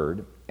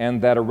Word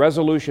and that a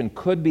resolution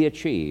could be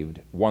achieved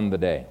won the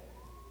day.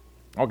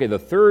 Okay, the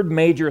third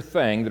major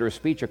thing that her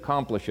speech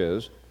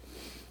accomplishes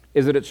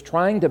is that it's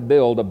trying to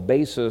build a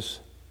basis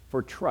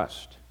for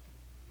trust.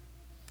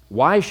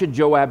 Why should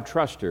Joab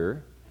trust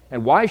her?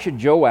 And why should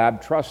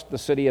Joab trust the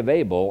city of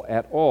Abel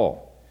at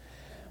all?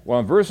 Well,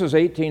 in verses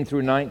 18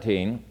 through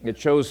 19, it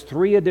shows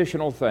three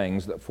additional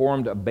things that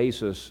formed a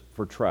basis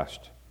for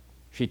trust.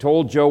 She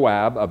told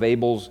Joab of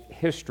Abel's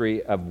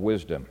history of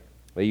wisdom.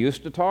 They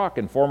used to talk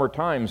in former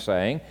times,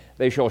 saying,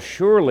 "They shall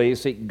surely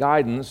seek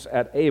guidance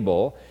at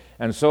Abel,"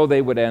 and so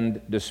they would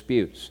end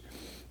disputes.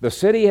 The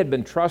city had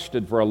been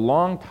trusted for a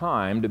long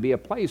time to be a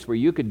place where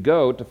you could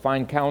go to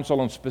find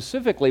counsel, and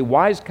specifically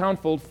wise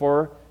counsel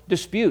for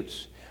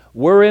disputes.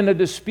 We're in a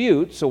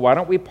dispute, so why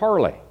don't we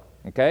parley?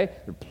 Okay?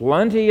 There's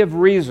plenty of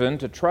reason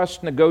to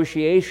trust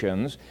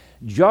negotiations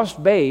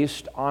just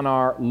based on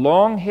our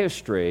long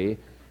history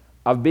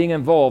of being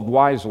involved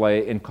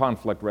wisely in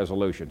conflict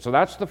resolution. So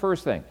that's the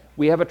first thing.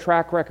 We have a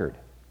track record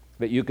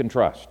that you can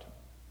trust.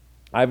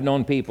 I've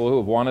known people who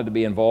have wanted to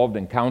be involved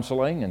in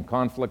counseling and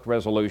conflict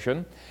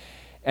resolution,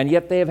 and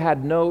yet they have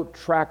had no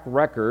track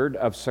record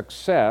of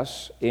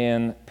success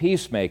in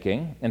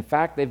peacemaking. In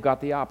fact, they've got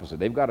the opposite.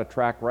 They've got a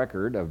track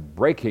record of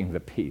breaking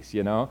the peace,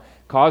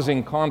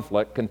 causing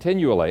conflict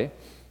continually,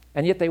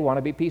 and yet they want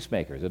to be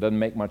peacemakers. It doesn't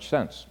make much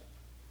sense.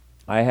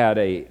 I had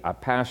a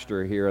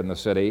pastor here in the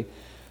city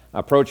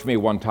approach me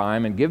one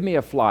time and give me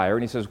a flyer,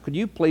 and he says, "Could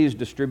you please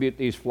distribute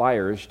these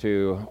flyers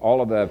to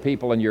all of the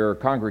people in your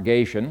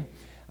congregation?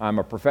 I'm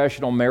a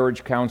professional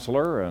marriage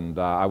counselor, and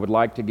I would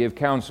like to give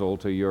counsel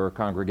to your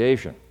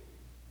congregation."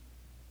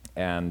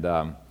 And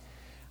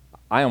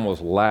I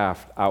almost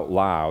laughed out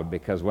loud,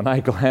 because when I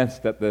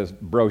glanced at this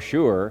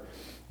brochure,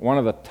 one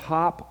of the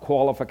top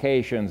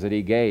qualifications that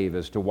he gave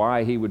as to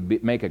why he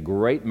would make a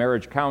great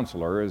marriage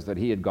counselor is that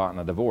he had gotten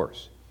a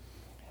divorce.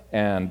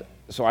 And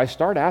so I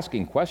started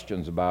asking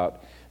questions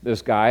about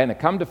this guy, and I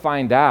come to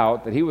find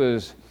out that he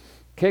was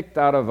kicked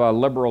out of a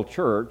liberal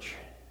church.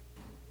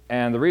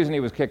 And the reason he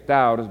was kicked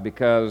out is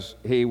because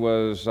he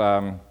was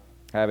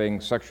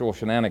having sexual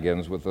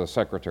shenanigans with the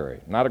secretary.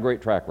 Not a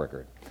great track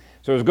record.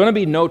 So there's going to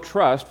be no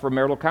trust for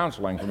marital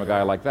counseling from a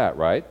guy like that,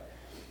 right?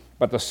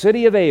 But the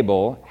city of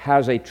Abel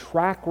has a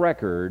track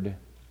record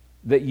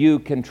that you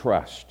can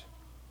trust.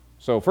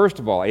 So first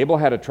of all, Abel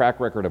had a track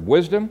record of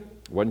wisdom.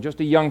 It wasn't just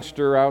a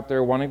youngster out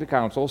there wanting to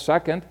counsel.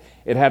 Second,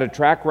 it had a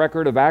track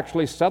record of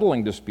actually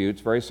settling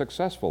disputes very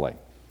successfully.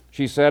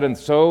 She said, and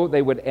so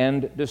they would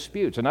end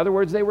disputes. In other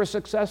words, they were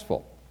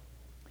successful.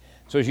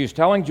 So she's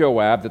telling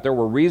Joab that there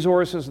were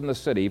resources in the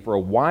city for a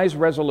wise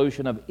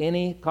resolution of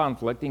any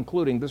conflict,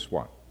 including this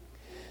one.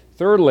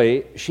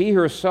 Thirdly, she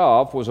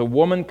herself was a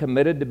woman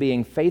committed to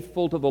being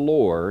faithful to the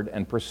Lord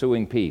and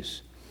pursuing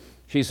peace.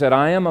 She said,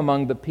 "I am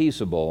among the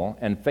peaceable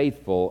and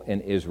faithful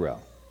in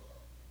Israel."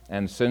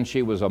 And since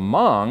she was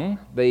among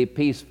the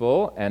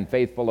peaceful and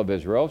faithful of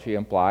Israel, she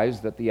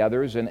implies that the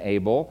others in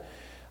Abel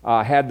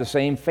had the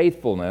same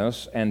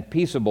faithfulness and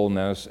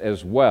peaceableness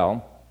as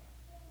well,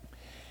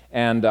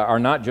 and are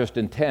not just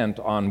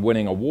intent on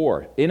winning a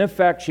war. In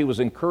effect, she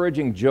was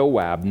encouraging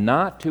Joab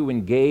not to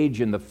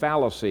engage in the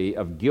fallacy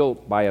of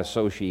guilt by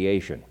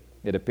association.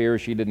 It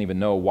appears she didn't even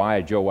know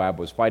why Joab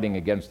was fighting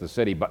against the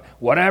city, but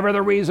whatever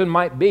the reason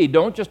might be,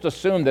 don't just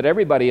assume that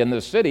everybody in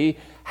the city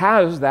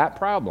has that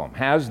problem,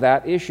 has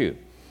that issue.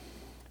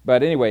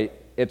 But anyway,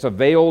 it's a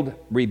veiled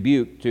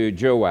rebuke to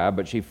Joab,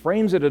 but she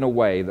frames it in a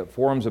way that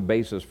forms a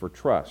basis for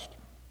trust.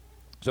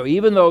 So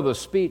even though the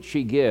speech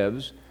she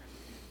gives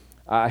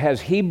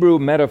has Hebrew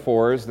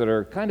metaphors that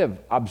are kind of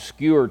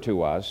obscure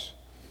to us,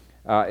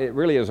 it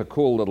really is a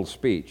cool little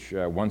speech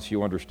once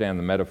you understand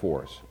the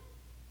metaphors.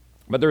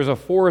 But there's a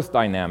fourth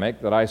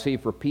dynamic that I see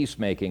for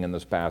peacemaking in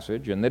this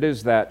passage, and that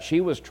is that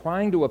she was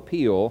trying to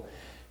appeal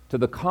to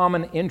the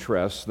common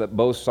interests that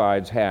both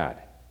sides had.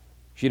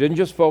 She didn't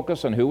just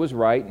focus on who was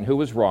right and who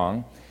was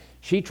wrong.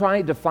 She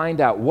tried to find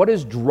out what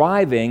is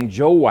driving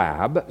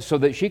Joab so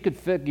that she could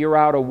figure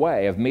out a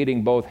way of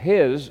meeting both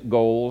his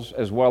goals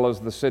as well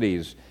as the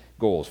city's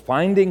goals.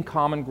 Finding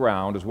common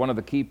ground is one of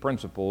the key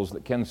principles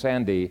that Ken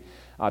Sande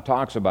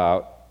talks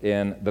about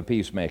in The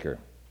Peacemaker.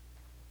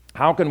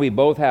 How can we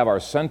both have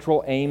our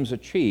central aims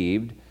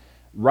achieved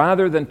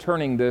rather than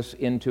turning this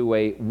into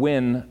a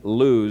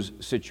win-lose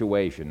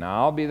situation?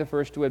 Now, I'll be the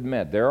first to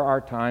admit there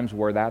are times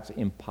where that's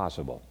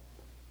impossible.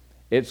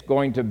 It's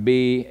going to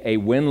be a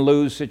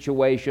win-lose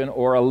situation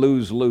or a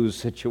lose-lose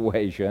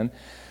situation,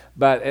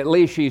 but at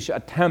least she's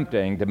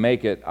attempting to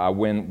make it a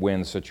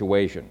win-win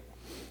situation.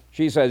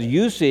 She says,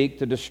 "You seek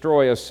to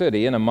destroy a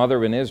city and a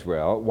mother in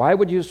Israel. Why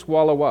would you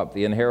swallow up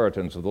the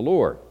inheritance of the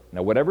Lord?"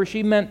 Now, whatever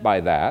she meant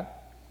by that,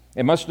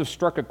 it must have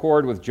struck a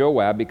chord with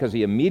Joab, because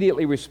he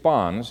immediately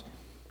responds,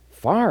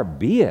 far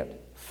be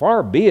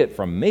it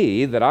from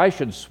me that I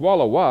should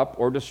swallow up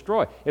or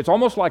destroy." It's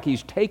almost like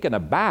he's taken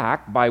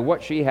aback by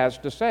what she has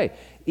to say.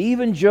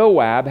 Even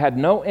Joab had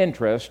no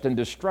interest in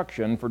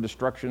destruction for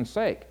destruction's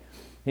sake.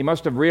 He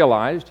must have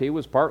realized he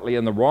was partly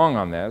in the wrong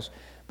on this,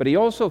 but he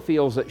also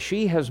feels that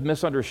she has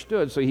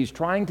misunderstood, so he's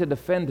trying to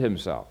defend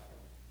himself.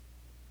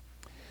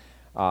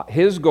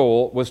 His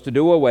goal was to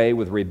do away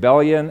with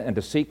rebellion and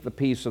to seek the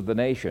peace of the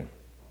nation.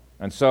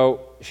 And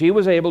so she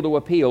was able to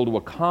appeal to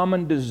a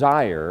common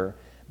desire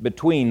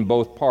between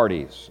both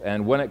parties.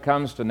 And when it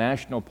comes to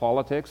national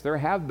politics, there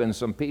have been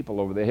some people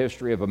over the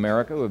history of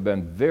America who have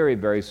been very,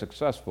 very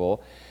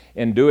successful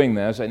in doing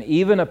this. And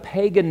even a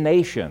pagan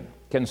nation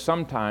can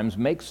sometimes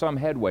make some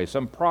headway,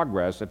 some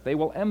progress, if they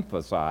will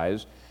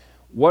emphasize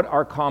what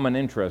are common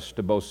interests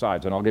to both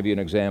sides. And I'll give you an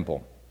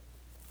example.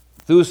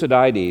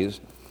 Thucydides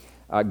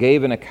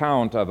gave an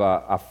account of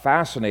a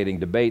fascinating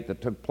debate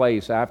that took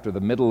place after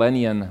the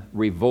Mytilenean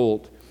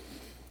revolt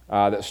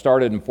that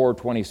started in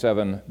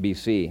 427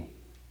 BC.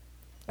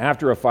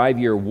 After a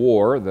 5-year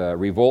war, the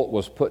revolt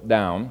was put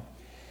down,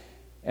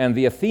 and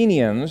the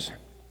Athenians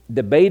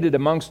debated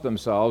amongst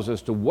themselves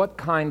as to what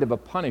kind of a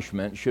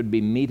punishment should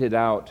be meted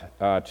out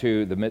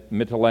to the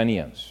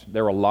Mytileneans.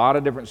 There are a lot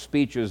of different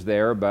speeches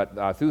there, but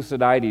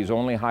Thucydides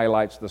only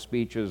highlights the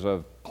speeches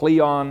of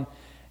Cleon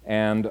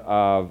and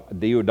of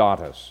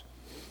Diodotus.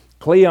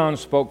 Cleon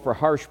spoke for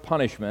harsh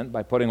punishment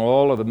by putting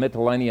all of the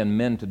Mytilenean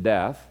men to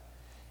death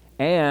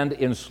and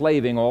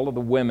enslaving all of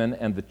the women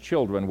and the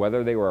children,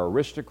 whether they were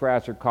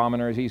aristocrats or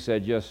commoners. He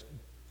said,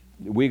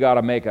 we got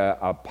to make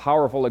a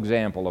powerful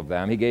example of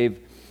them. He gave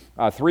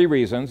 3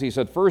 reasons. He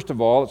said, first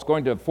of all, it's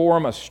going to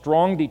form a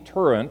strong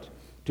deterrent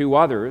to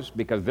others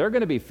because they're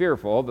going to be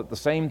fearful that the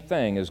same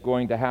thing is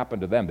going to happen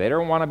to them. They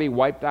don't want to be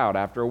wiped out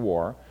after a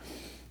war.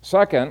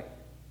 Second,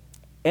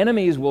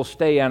 enemies will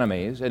stay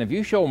enemies, and if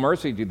you show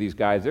mercy to these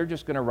guys, they're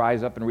just going to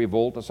rise up and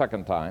revolt a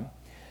second time.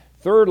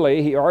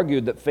 Thirdly, he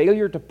argued that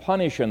failure to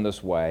punish in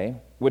this way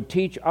would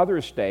teach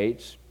other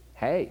states,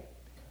 hey,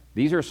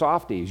 these are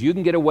softies. You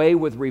can get away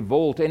with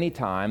revolt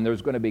anytime.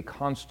 There's going to be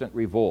constant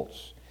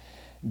revolts.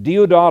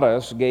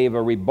 Diodotus gave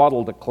a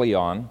rebuttal to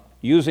Cleon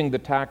using the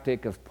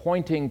tactic of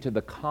pointing to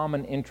the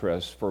common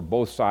interests for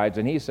both sides,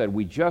 and he said,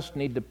 we just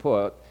need to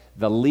put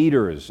the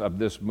leaders of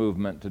this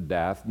movement to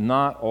death,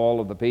 not all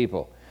of the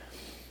people.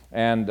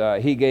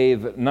 And he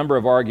gave a number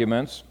of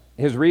arguments.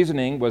 His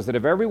reasoning was that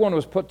if everyone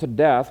was put to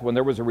death when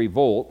there was a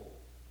revolt,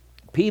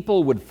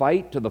 people would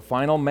fight to the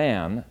final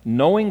man,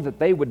 knowing that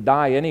they would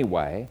die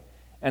anyway,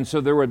 and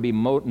so there would be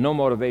no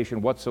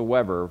motivation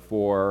whatsoever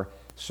for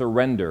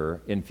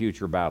surrender in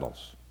future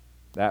battles.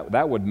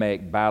 That would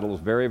make battles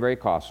very, very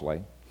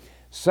costly.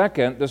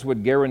 Second, this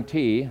would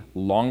guarantee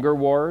longer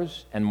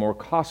wars and more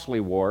costly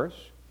wars.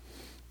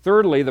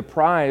 Thirdly, the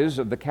prize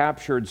of the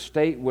captured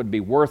state would be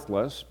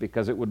worthless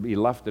because it would be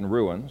left in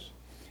ruins.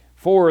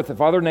 Fourth, if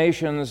other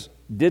nations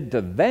did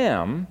to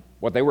them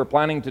what they were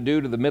planning to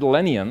do to the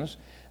Mytileneans,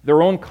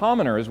 their own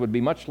commoners would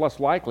be much less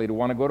likely to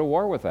want to go to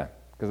war with them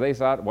because they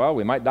thought, well,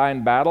 we might die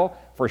in battle.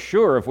 For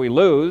sure, if we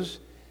lose,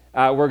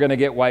 we're going to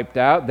get wiped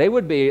out. They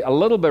would be a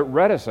little bit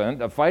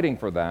reticent of fighting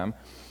for them.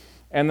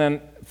 And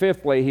then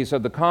fifthly, he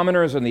said the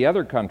commoners in the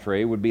other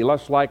country would be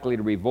less likely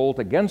to revolt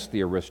against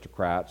the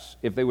aristocrats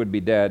if they would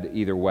be dead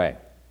either way.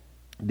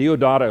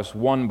 Diodotus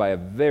won by a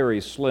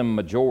very slim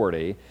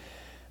majority.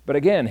 But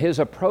again, his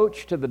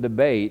approach to the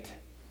debate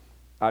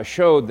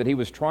showed that he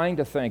was trying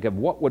to think of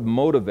what would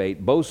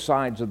motivate both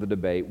sides of the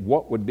debate,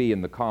 what would be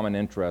in the common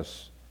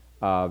interests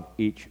of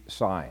each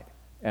side.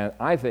 And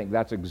I think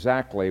that's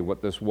exactly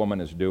what this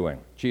woman is doing.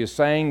 She is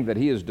saying that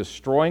he is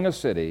destroying a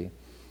city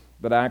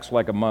that acts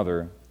like a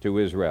mother to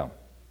Israel.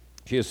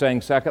 She is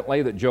saying,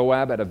 secondly, that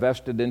Joab had a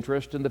vested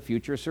interest in the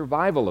future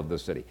survival of the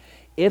city.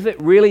 If it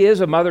really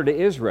is a mother to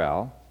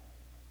Israel,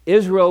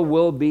 Israel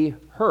will be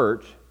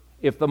hurt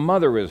if the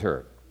mother is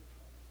hurt.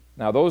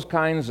 Now, those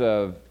kinds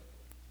of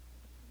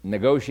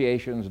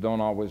negotiations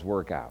don't always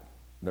work out.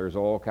 There's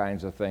all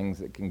kinds of things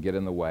that can get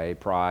in the way,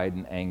 pride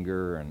and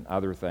anger and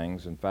other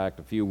things. In fact,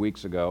 a few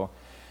weeks ago,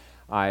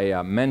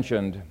 I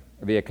mentioned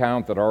the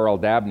account that R.L.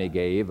 Dabney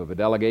gave of a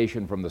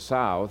delegation from the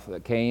South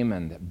that came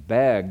and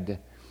begged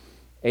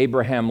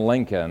Abraham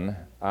Lincoln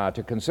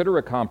to consider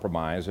a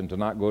compromise and to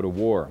not go to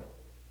war.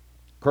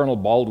 Colonel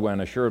Baldwin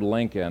assured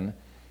Lincoln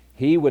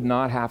he would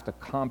not have to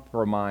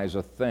compromise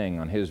a thing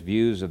on his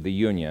views of the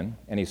Union,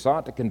 and he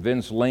sought to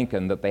convince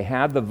Lincoln that they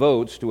had the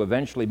votes to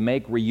eventually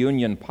make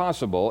reunion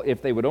possible if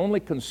they would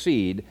only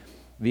concede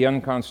the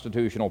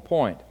unconstitutional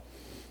point.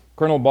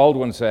 Colonel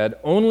Baldwin said,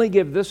 "Only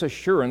give this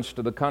assurance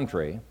to the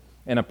country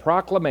in a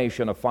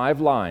proclamation of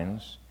 5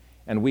 lines,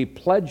 and we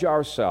pledge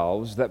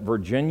ourselves that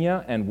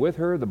Virginia and with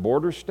her the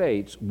border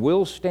states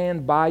will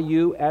stand by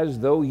you as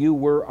though you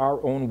were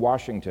our own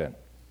Washington.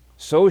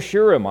 So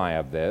sure am I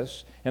of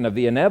this, and of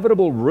the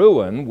inevitable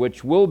ruin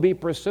which will be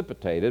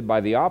precipitated by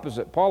the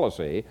opposite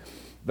policy,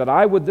 that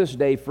I would this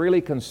day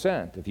freely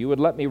consent, if you would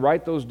let me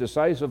write those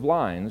decisive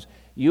lines,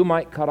 you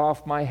might cut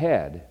off my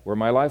head, were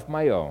my life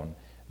my own,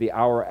 the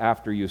hour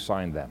after you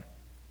signed them."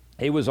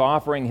 He was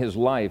offering his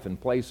life in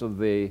place of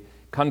the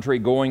country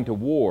going to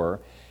war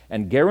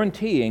and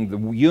guaranteeing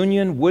the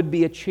Union would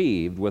be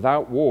achieved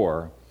without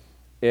war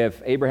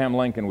if Abraham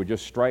Lincoln would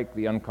just strike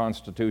the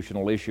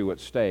unconstitutional issue at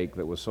stake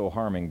that was so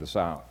harming the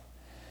South.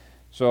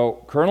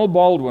 So Colonel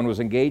Baldwin was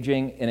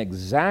engaging in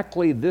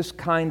exactly this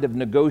kind of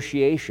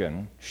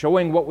negotiation,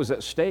 showing what was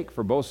at stake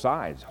for both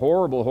sides,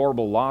 horrible,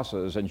 horrible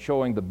losses, and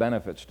showing the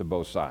benefits to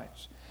both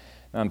sides.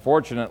 Now,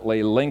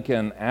 unfortunately,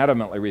 Lincoln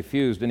adamantly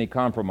refused any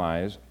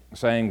compromise,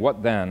 saying,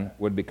 "What then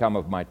would become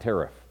of my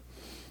tariff?"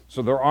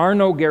 So there are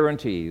no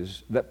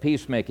guarantees that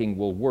peacemaking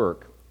will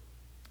work,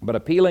 but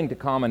appealing to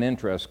common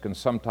interests can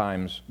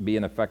sometimes be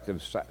an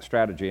effective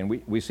strategy. And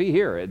we see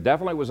here, it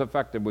definitely was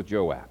effective with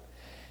Joab.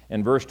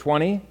 In verse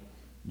 20,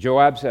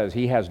 Joab says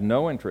he has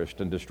no interest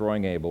in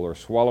destroying Abel or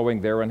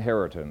swallowing their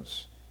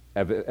inheritance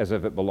as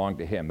if it belonged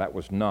to him. That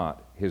was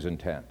not his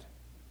intent.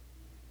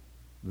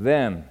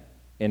 Then,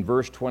 in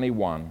verse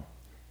 21,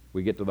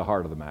 we get to the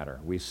heart of the matter.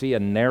 We see a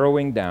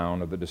narrowing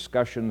down of the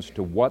discussions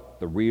to what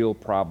the real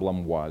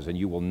problem was. And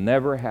you will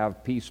never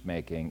have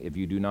peacemaking if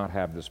you do not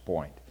have this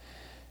point.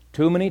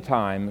 Too many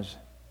times,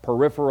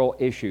 peripheral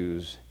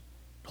issues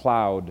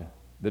cloud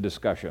the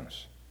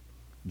discussions.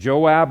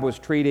 Joab was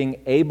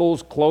treating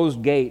Abel's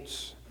closed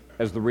gates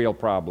as the real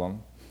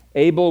problem.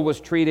 Abel was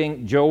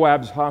treating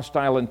Joab's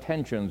hostile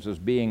intentions as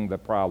being the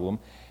problem.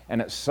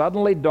 And it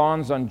suddenly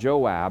dawns on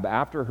Joab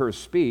after her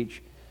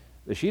speech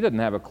that she doesn't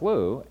have a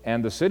clue,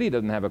 and the city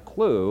doesn't have a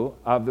clue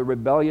of the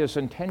rebellious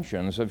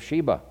intentions of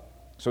Sheba.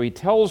 So he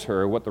tells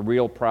her what the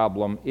real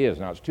problem is.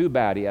 Now, it's too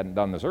bad he hadn't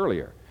done this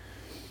earlier.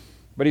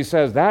 But he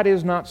says, that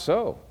is not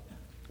so.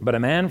 But a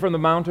man from the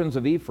mountains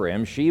of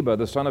Ephraim, Sheba,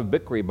 the son of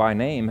Bichri by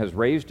name, has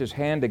raised his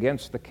hand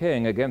against the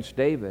king, against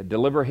David.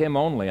 Deliver him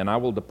only, and I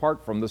will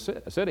depart from the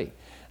city.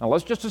 Now,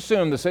 let's just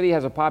assume the city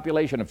has a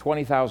population of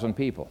 20,000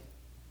 people.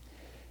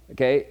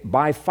 Okay,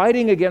 by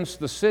fighting against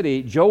the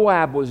city,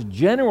 Joab was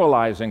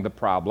generalizing the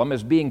problem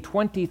as being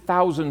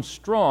 20,000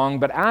 strong,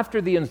 but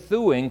after the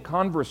ensuing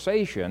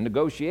conversation,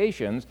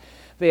 negotiations,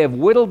 they have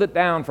whittled it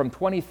down from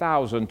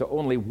 20,000 to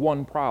only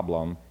one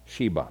problem,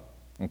 Sheba.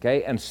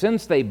 Okay, and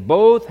since they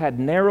both had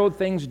narrowed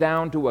things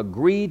down to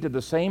agree to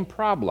the same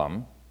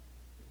problem,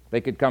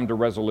 they could come to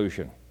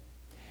resolution.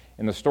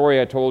 In the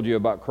story I told you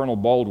about Colonel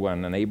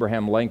Baldwin and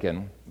Abraham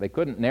Lincoln, they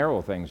couldn't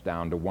narrow things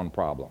down to one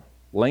problem.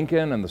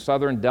 Lincoln and the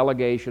Southern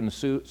delegation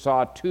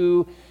saw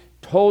two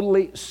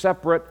totally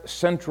separate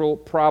central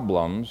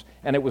problems,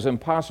 and it was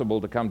impossible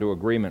to come to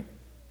agreement.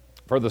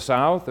 For the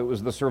South, it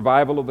was the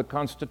survival of the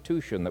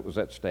Constitution that was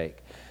at stake.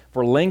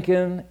 For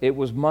Lincoln, it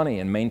was money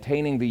and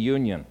maintaining the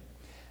Union.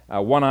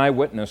 One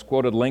eyewitness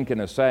quoted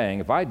Lincoln as saying,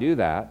 "If I do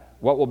that,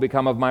 what will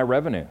become of my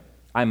revenue?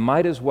 I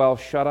might as well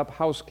shut up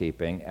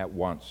housekeeping at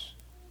once."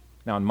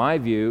 Now, in my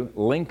view,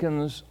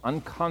 Lincoln's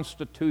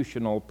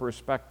unconstitutional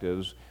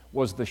perspectives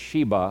was the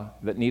Sheba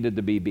that needed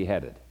to be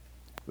beheaded.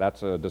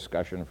 That's a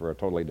discussion for a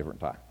totally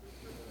different time.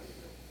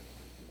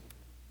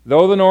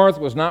 Though the North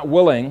was not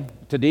willing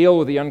to deal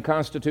with the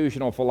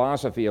unconstitutional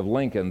philosophy of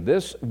Lincoln,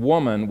 this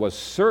woman was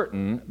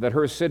certain that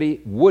her city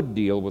would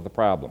deal with the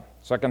problem.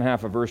 Second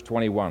half of verse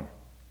 21.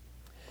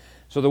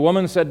 So the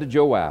woman said to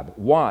Joab,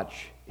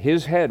 "Watch,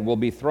 his head will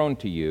be thrown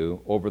to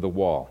you over the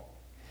wall."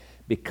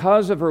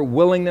 Because of her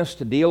willingness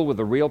to deal with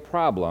the real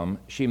problem,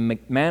 she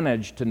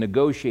managed to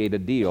negotiate a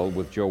deal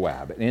with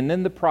Joab. And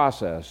in the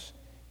process,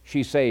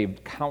 she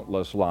saved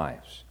countless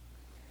lives.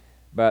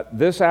 But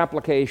this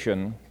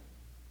application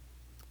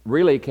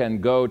really can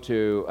go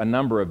to a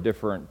number of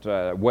different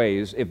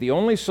ways. If the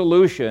only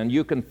solution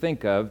you can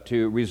think of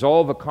to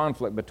resolve a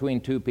conflict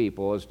between two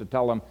people is to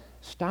tell them,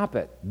 stop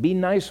it, be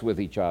nice with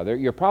each other,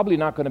 you're probably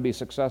not going to be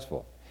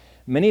successful.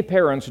 Many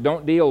parents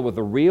don't deal with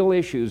the real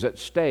issues at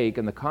stake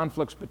and the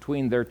conflicts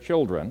between their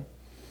children,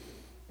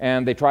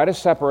 and they try to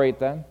separate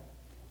them,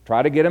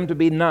 try to get them to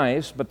be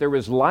nice, but there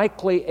is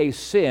likely a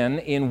sin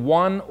in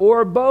one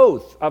or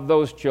both of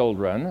those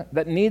children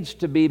that needs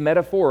to be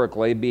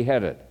metaphorically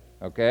beheaded,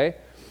 okay?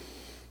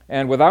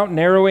 And without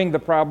narrowing the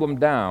problem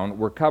down,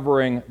 we're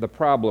covering the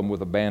problem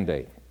with a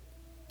Band-Aid.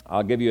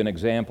 I'll give you an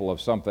example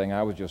of something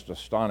I was just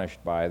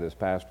astonished by this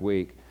past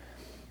week.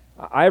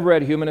 I've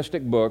read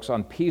humanistic books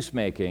on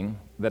peacemaking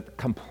that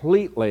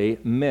completely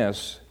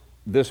miss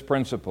this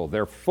principle.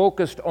 They're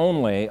focused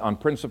only on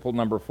principle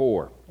number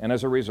 4. And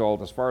as a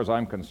result, as far as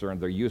I'm concerned,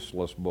 they're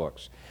useless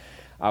books.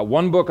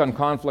 One book on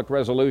conflict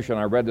resolution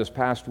I read this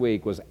past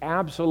week was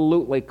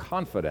absolutely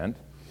confident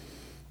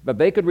that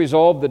they could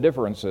resolve the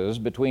differences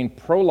between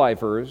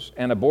pro-lifers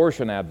and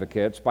abortion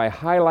advocates by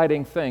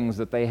highlighting things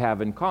that they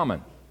have in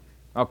common.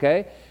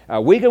 Okay?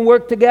 We can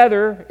work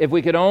together if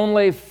we could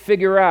only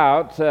figure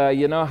out,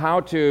 how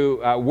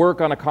to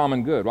work on a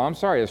common good. Well, I'm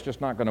sorry, it's just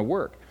not going to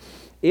work.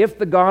 If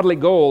the godly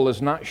goal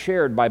is not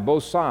shared by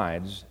both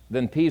sides,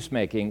 then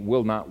peacemaking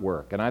will not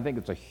work. And I think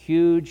it's a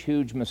huge,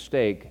 huge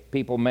mistake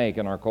people make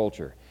in our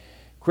culture.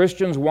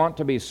 Christians want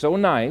to be so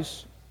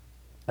nice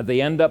that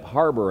they end up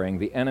harboring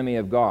the enemy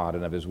of God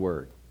and of His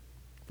Word.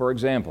 For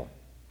example,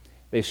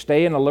 they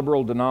stay in a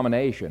liberal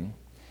denomination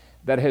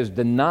that has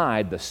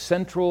denied the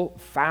central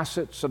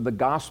facets of the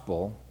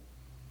gospel,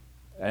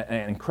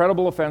 an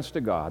incredible offense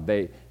to God.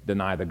 They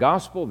deny the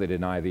gospel, they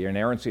deny the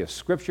inerrancy of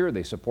Scripture,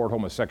 they support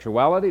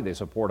homosexuality, they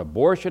support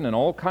abortion and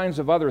all kinds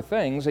of other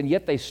things, and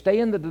yet they stay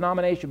in the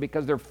denomination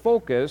because they're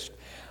focused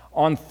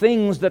on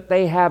things that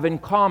they have in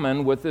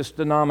common with this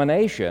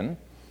denomination,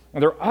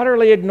 and they're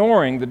utterly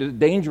ignoring the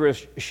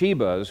dangerous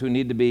Shebas who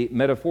need to be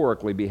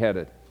metaphorically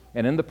beheaded.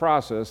 And in the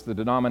process, the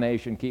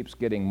denomination keeps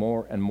getting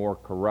more and more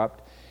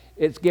corrupt.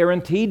 It's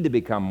guaranteed to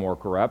become more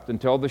corrupt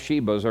until the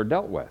Shebas are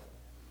dealt with.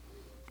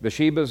 The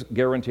Shebas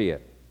guarantee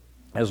it.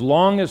 As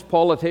long as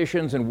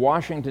politicians in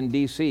Washington,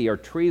 D.C. are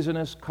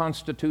treasonous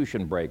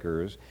constitution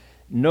breakers,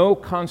 no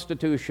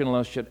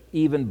constitutionalist should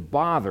even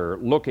bother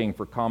looking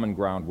for common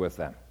ground with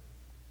them.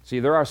 See,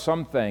 there are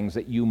some things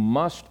that you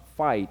must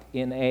fight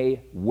in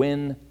a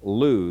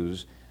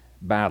win-lose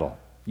battle.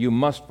 You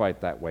must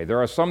fight that way.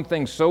 There are some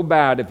things so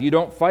bad, if you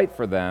don't fight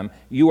for them,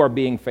 you are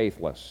being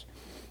faithless.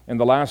 In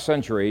the last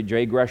century,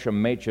 J.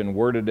 Gresham Machen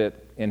worded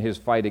it in his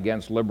fight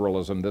against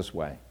liberalism this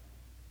way.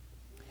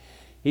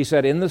 He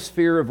said, in the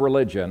sphere of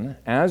religion,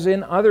 as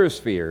in other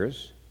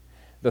spheres,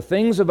 the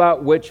things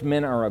about which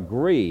men are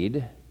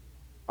agreed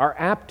are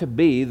apt to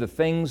be the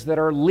things that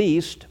are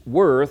least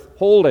worth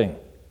holding.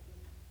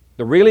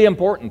 The really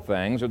important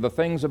things are the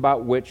things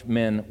about which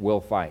men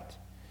will fight.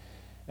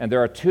 And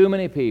there are too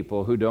many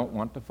people who don't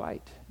want to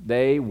fight.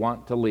 They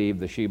want to leave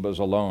the Shebas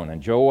alone.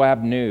 And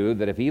Joab knew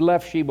that if he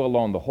left Sheba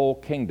alone, the whole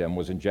kingdom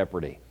was in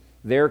jeopardy.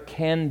 There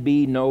can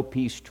be no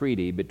peace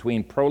treaty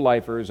between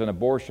pro-lifers and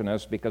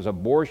abortionists because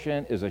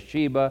abortion is a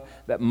Sheba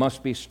that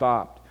must be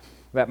stopped.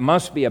 That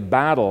must be a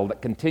battle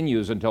that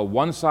continues until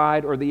one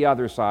side or the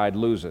other side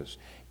loses.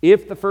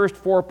 If the first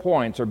 4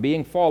 points are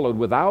being followed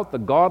without the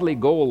godly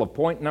goal of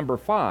point number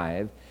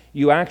 5,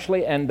 you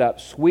actually end up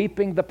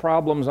sweeping the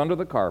problems under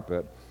the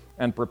carpet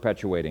and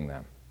perpetuating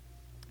them.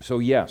 So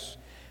yes,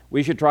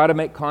 we should try to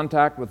make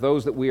contact with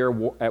those that we are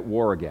at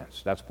war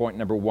against. That's point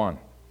number 1.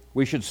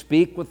 We should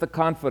speak with the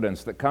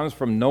confidence that comes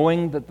from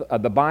knowing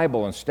the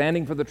Bible and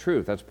standing for the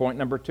truth. That's point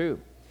number 2.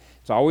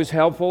 It's always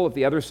helpful if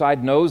the other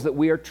side knows that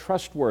we are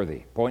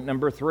trustworthy. Point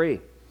number 3.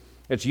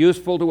 It's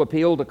useful to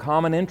appeal to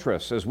common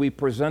interests as we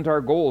present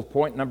our goals.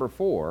 Point number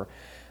 4.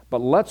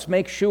 But let's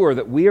make sure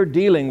that we are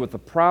dealing with the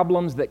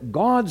problems that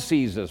God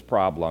sees as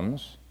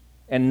problems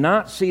and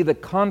not see the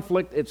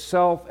conflict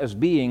itself as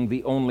being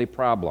the only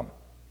problem.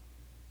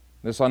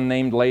 This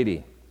unnamed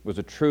lady was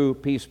a true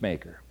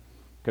peacemaker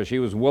because she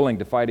was willing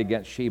to fight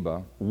against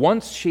Sheba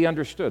once she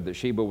understood that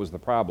Sheba was the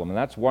problem. And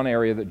that's one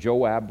area that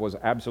Joab was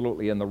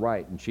absolutely in the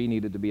right, and she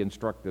needed to be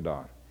instructed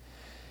on.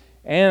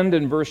 And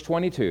in verse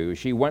 22,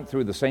 she went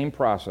through the same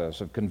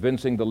process of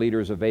convincing the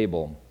leaders of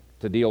Abel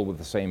to deal with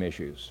the same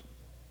issues.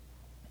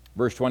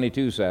 Verse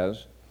 22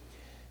 says,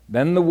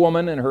 then the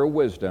woman in her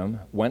wisdom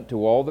went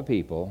to all the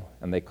people,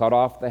 and they cut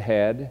off the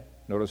head.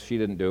 Notice she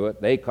didn't do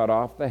it. They cut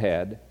off the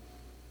head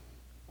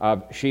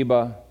of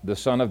Sheba, the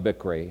son of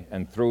Bichri,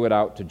 and threw it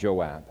out to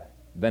Joab.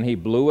 Then he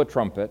blew a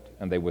trumpet,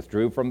 and they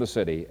withdrew from the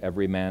city,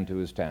 every man to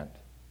his tent.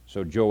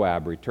 So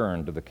Joab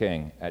returned to the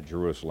king at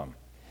Jerusalem.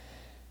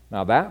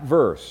 Now that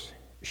verse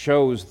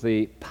shows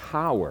the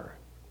power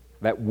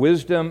that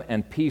wisdom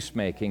and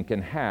peacemaking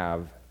can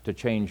have to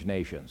change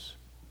nations.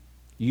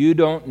 You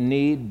don't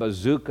need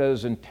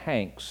bazookas and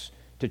tanks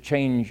to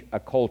change a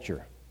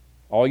culture.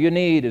 All you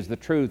need is the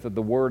truth of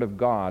the Word of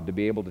God to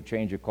be able to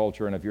change a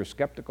culture. And if you're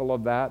skeptical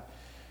of that,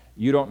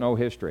 you don't know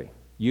history.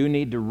 You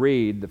need to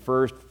read the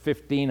first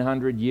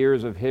 1,500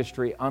 years of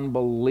history,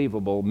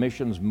 unbelievable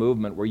missions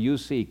movement where you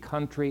see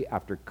country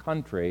after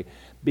country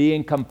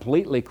being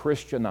completely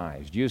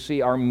Christianized. You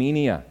see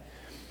Armenia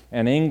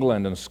and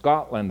England and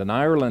Scotland and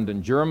Ireland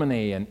and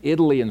Germany and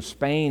Italy and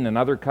Spain and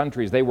other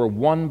countries. They were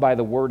won by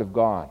the Word of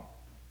God.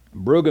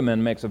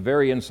 Brueggemann makes a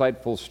very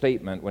insightful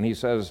statement when he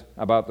says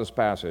about this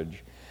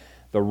passage,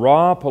 the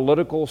raw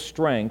political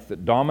strength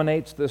that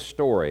dominates this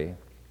story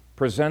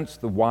presents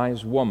the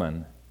wise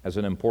woman as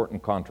an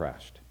important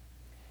contrast.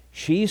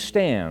 She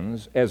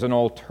stands as an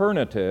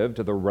alternative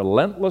to the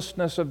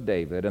relentlessness of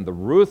David and the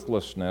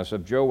ruthlessness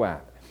of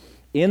Joab.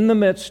 In the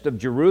midst of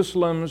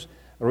Jerusalem's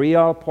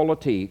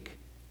realpolitik,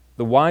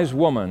 the wise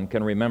woman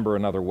can remember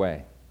another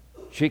way.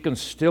 She can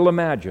still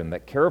imagine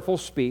that careful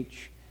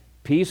speech,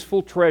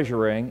 peaceful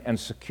treasuring, and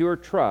secure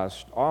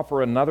trust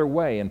offer another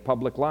way in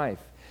public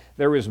life.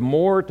 There is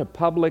more to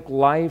public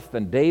life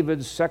than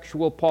David's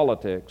sexual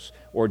politics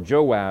or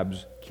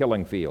Joab's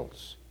killing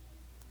fields.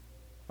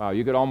 Wow,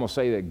 you could almost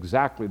say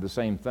exactly the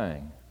same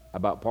thing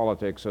about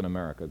politics in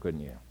America,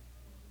 couldn't you?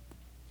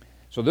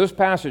 So this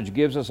passage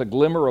gives us a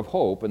glimmer of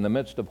hope in the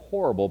midst of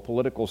horrible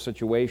political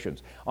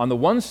situations. On the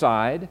one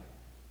side,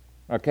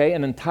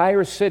 an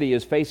entire city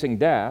is facing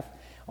death.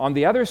 On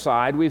the other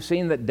side, we've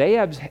seen that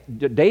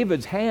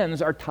David's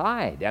hands are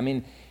tied. I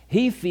mean,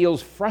 he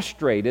feels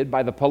frustrated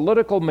by the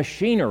political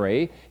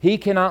machinery. He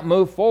cannot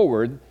move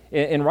forward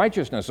in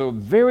righteousness. So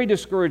very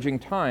discouraging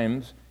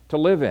times to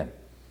live in.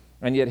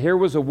 And yet here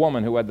was a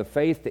woman who had the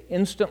faith to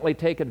instantly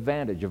take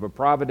advantage of a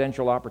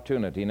providential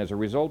opportunity. And as a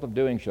result of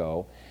doing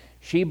so,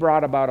 she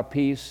brought about a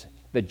peace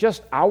that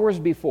just hours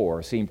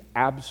before seemed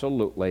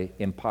absolutely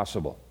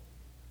impossible.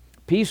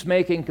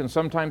 Peacemaking can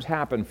sometimes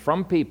happen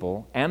from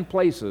people and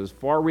places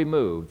far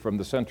removed from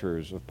the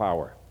centers of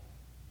power.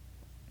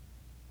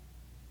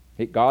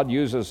 God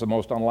uses the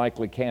most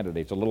unlikely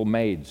candidates, a little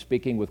maid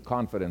speaking with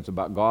confidence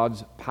about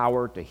God's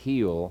power to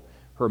heal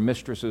her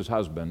mistress's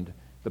husband,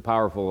 the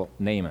powerful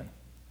Naaman.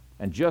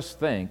 And just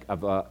think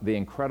of the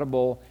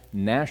incredible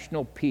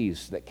national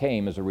peace that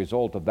came as a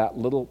result of that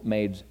little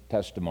maid's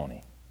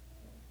testimony.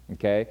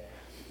 Okay?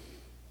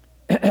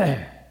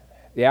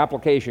 The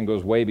application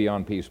goes way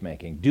beyond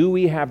peacemaking. Do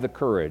we have the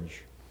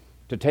courage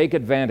to take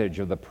advantage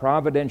of the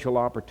providential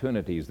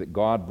opportunities that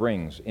God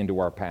brings into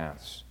our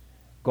paths?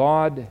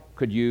 God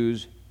could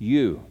use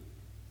you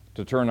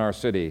to turn our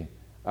city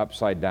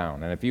upside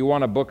down. And if you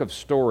want a book of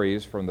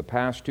stories from the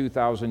past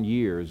 2,000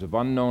 years of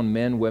unknown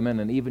men, women,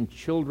 and even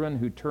children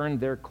who turned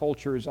their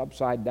cultures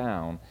upside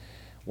down,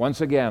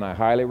 once again, I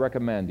highly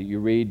recommend that you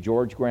read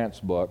George Grant's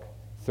book,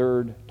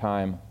 Third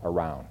Time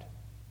Around.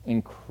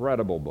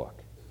 Incredible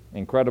book.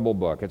 Incredible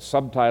book. It's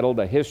subtitled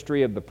A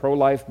History of the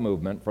Pro-Life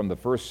Movement from the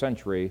First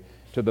Century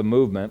to the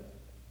Movement.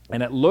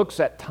 And it looks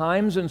at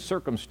times and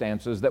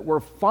circumstances that were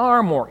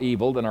far more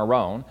evil than our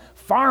own,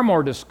 far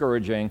more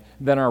discouraging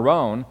than our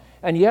own,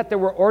 and yet there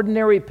were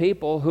ordinary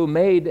people who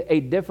made a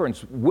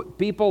difference.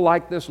 People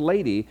like this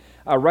lady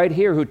right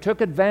here who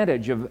took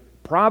advantage of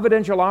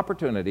providential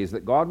opportunities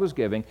that God was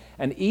giving,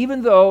 and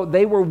even though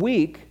they were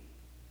weak,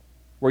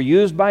 were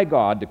used by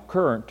God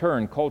to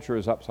turn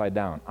cultures upside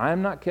down. I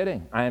am not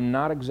kidding. I am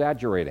not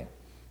exaggerating.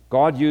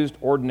 God used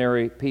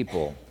ordinary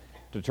people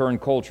to turn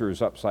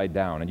cultures upside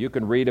down. And you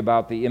can read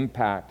about the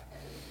impact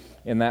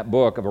in that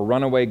book of a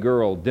runaway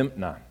girl,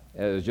 Dimna,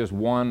 as just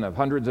one of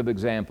hundreds of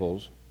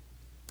examples.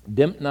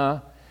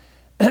 Dimna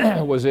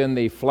was in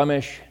the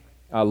Flemish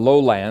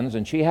lowlands,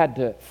 and she had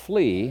to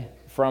flee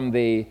from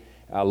the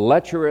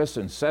lecherous,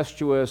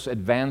 incestuous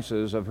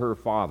advances of her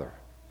father.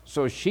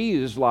 So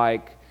she's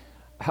like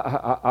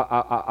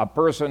a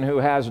person who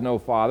has no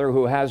father,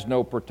 who has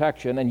no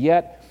protection, and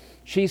yet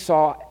she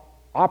saw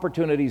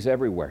opportunities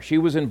everywhere. She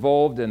was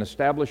involved in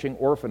establishing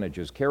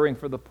orphanages, caring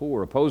for the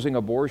poor, opposing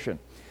abortion.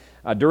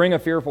 During a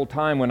fearful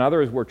time when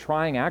others were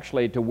trying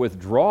actually to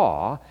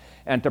withdraw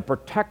and to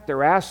protect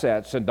their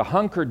assets and to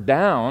hunker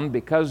down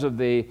because of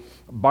the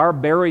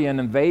barbarian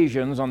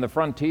invasions on the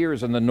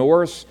frontiers and the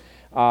Norse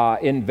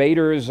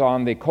invaders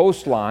on the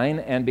coastline,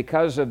 and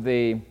because of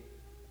the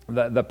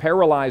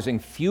paralyzing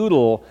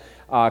feudal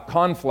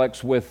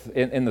conflicts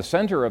in the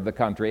center of the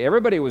country,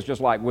 everybody was just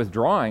like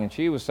withdrawing, and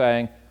she was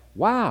saying,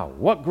 wow,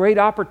 what great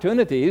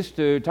opportunities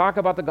to talk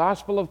about the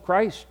gospel of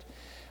Christ.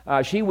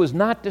 She was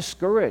not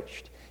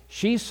discouraged.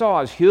 She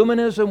saw, as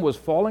humanism was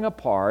falling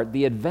apart,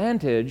 the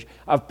advantage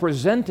of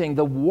presenting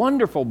the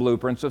wonderful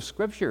blueprints of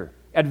Scripture,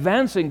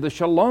 advancing the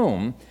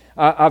shalom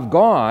of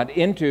God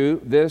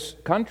into this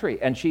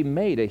country, and she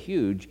made a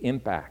huge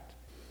impact.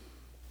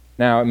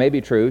 Now, it may be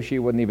true she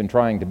wasn't even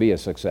trying to be a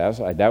success.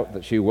 I doubt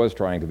that she was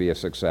trying to be a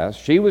success.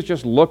 She was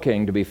just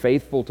looking to be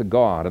faithful to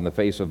God in the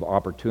face of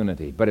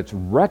opportunity. But it's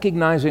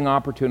recognizing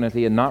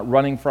opportunity and not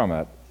running from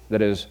it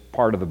that is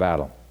part of the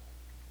battle.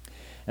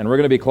 And we're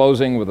going to be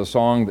closing with a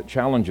song that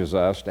challenges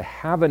us to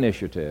have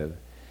initiative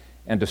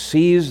and to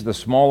seize the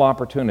small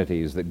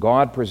opportunities that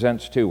God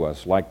presents to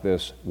us like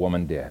this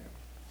woman did.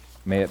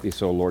 May it be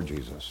so, Lord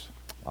Jesus.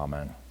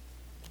 Amen.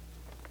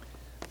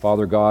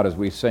 Father God, as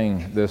we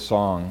sing this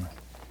song,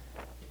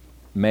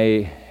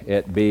 may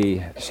it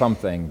be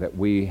something that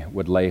we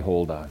would lay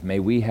hold of. May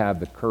we have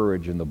the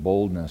courage and the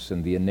boldness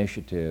and the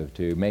initiative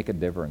to make a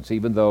difference,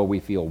 even though we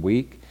feel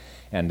weak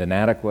and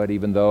inadequate,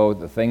 even though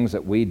the things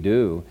that we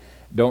do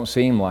don't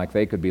seem like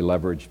they could be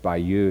leveraged by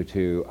you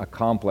to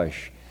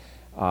accomplish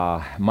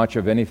much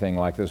of anything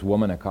like this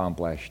woman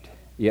accomplished.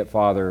 Yet,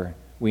 Father,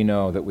 we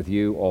know that with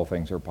you all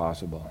things are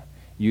possible.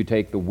 You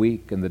take the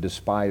weak and the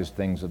despised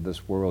things of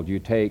this world. You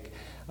take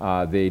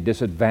the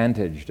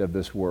disadvantaged of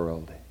this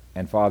world.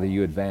 And Father,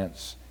 you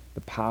advance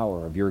the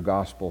power of your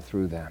gospel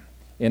through them.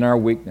 In our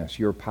weakness,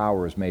 your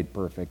power is made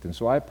perfect. And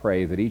so I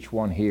pray that each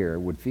one here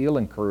would feel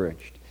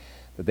encouraged,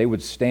 that they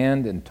would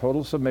stand in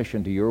total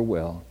submission to your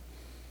will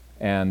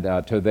and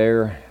to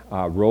their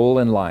role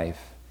in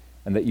life,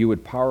 and that you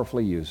would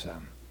powerfully use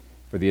them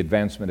for the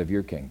advancement of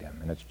your kingdom.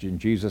 And it's in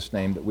Jesus'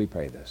 name that we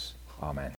pray this. Amen.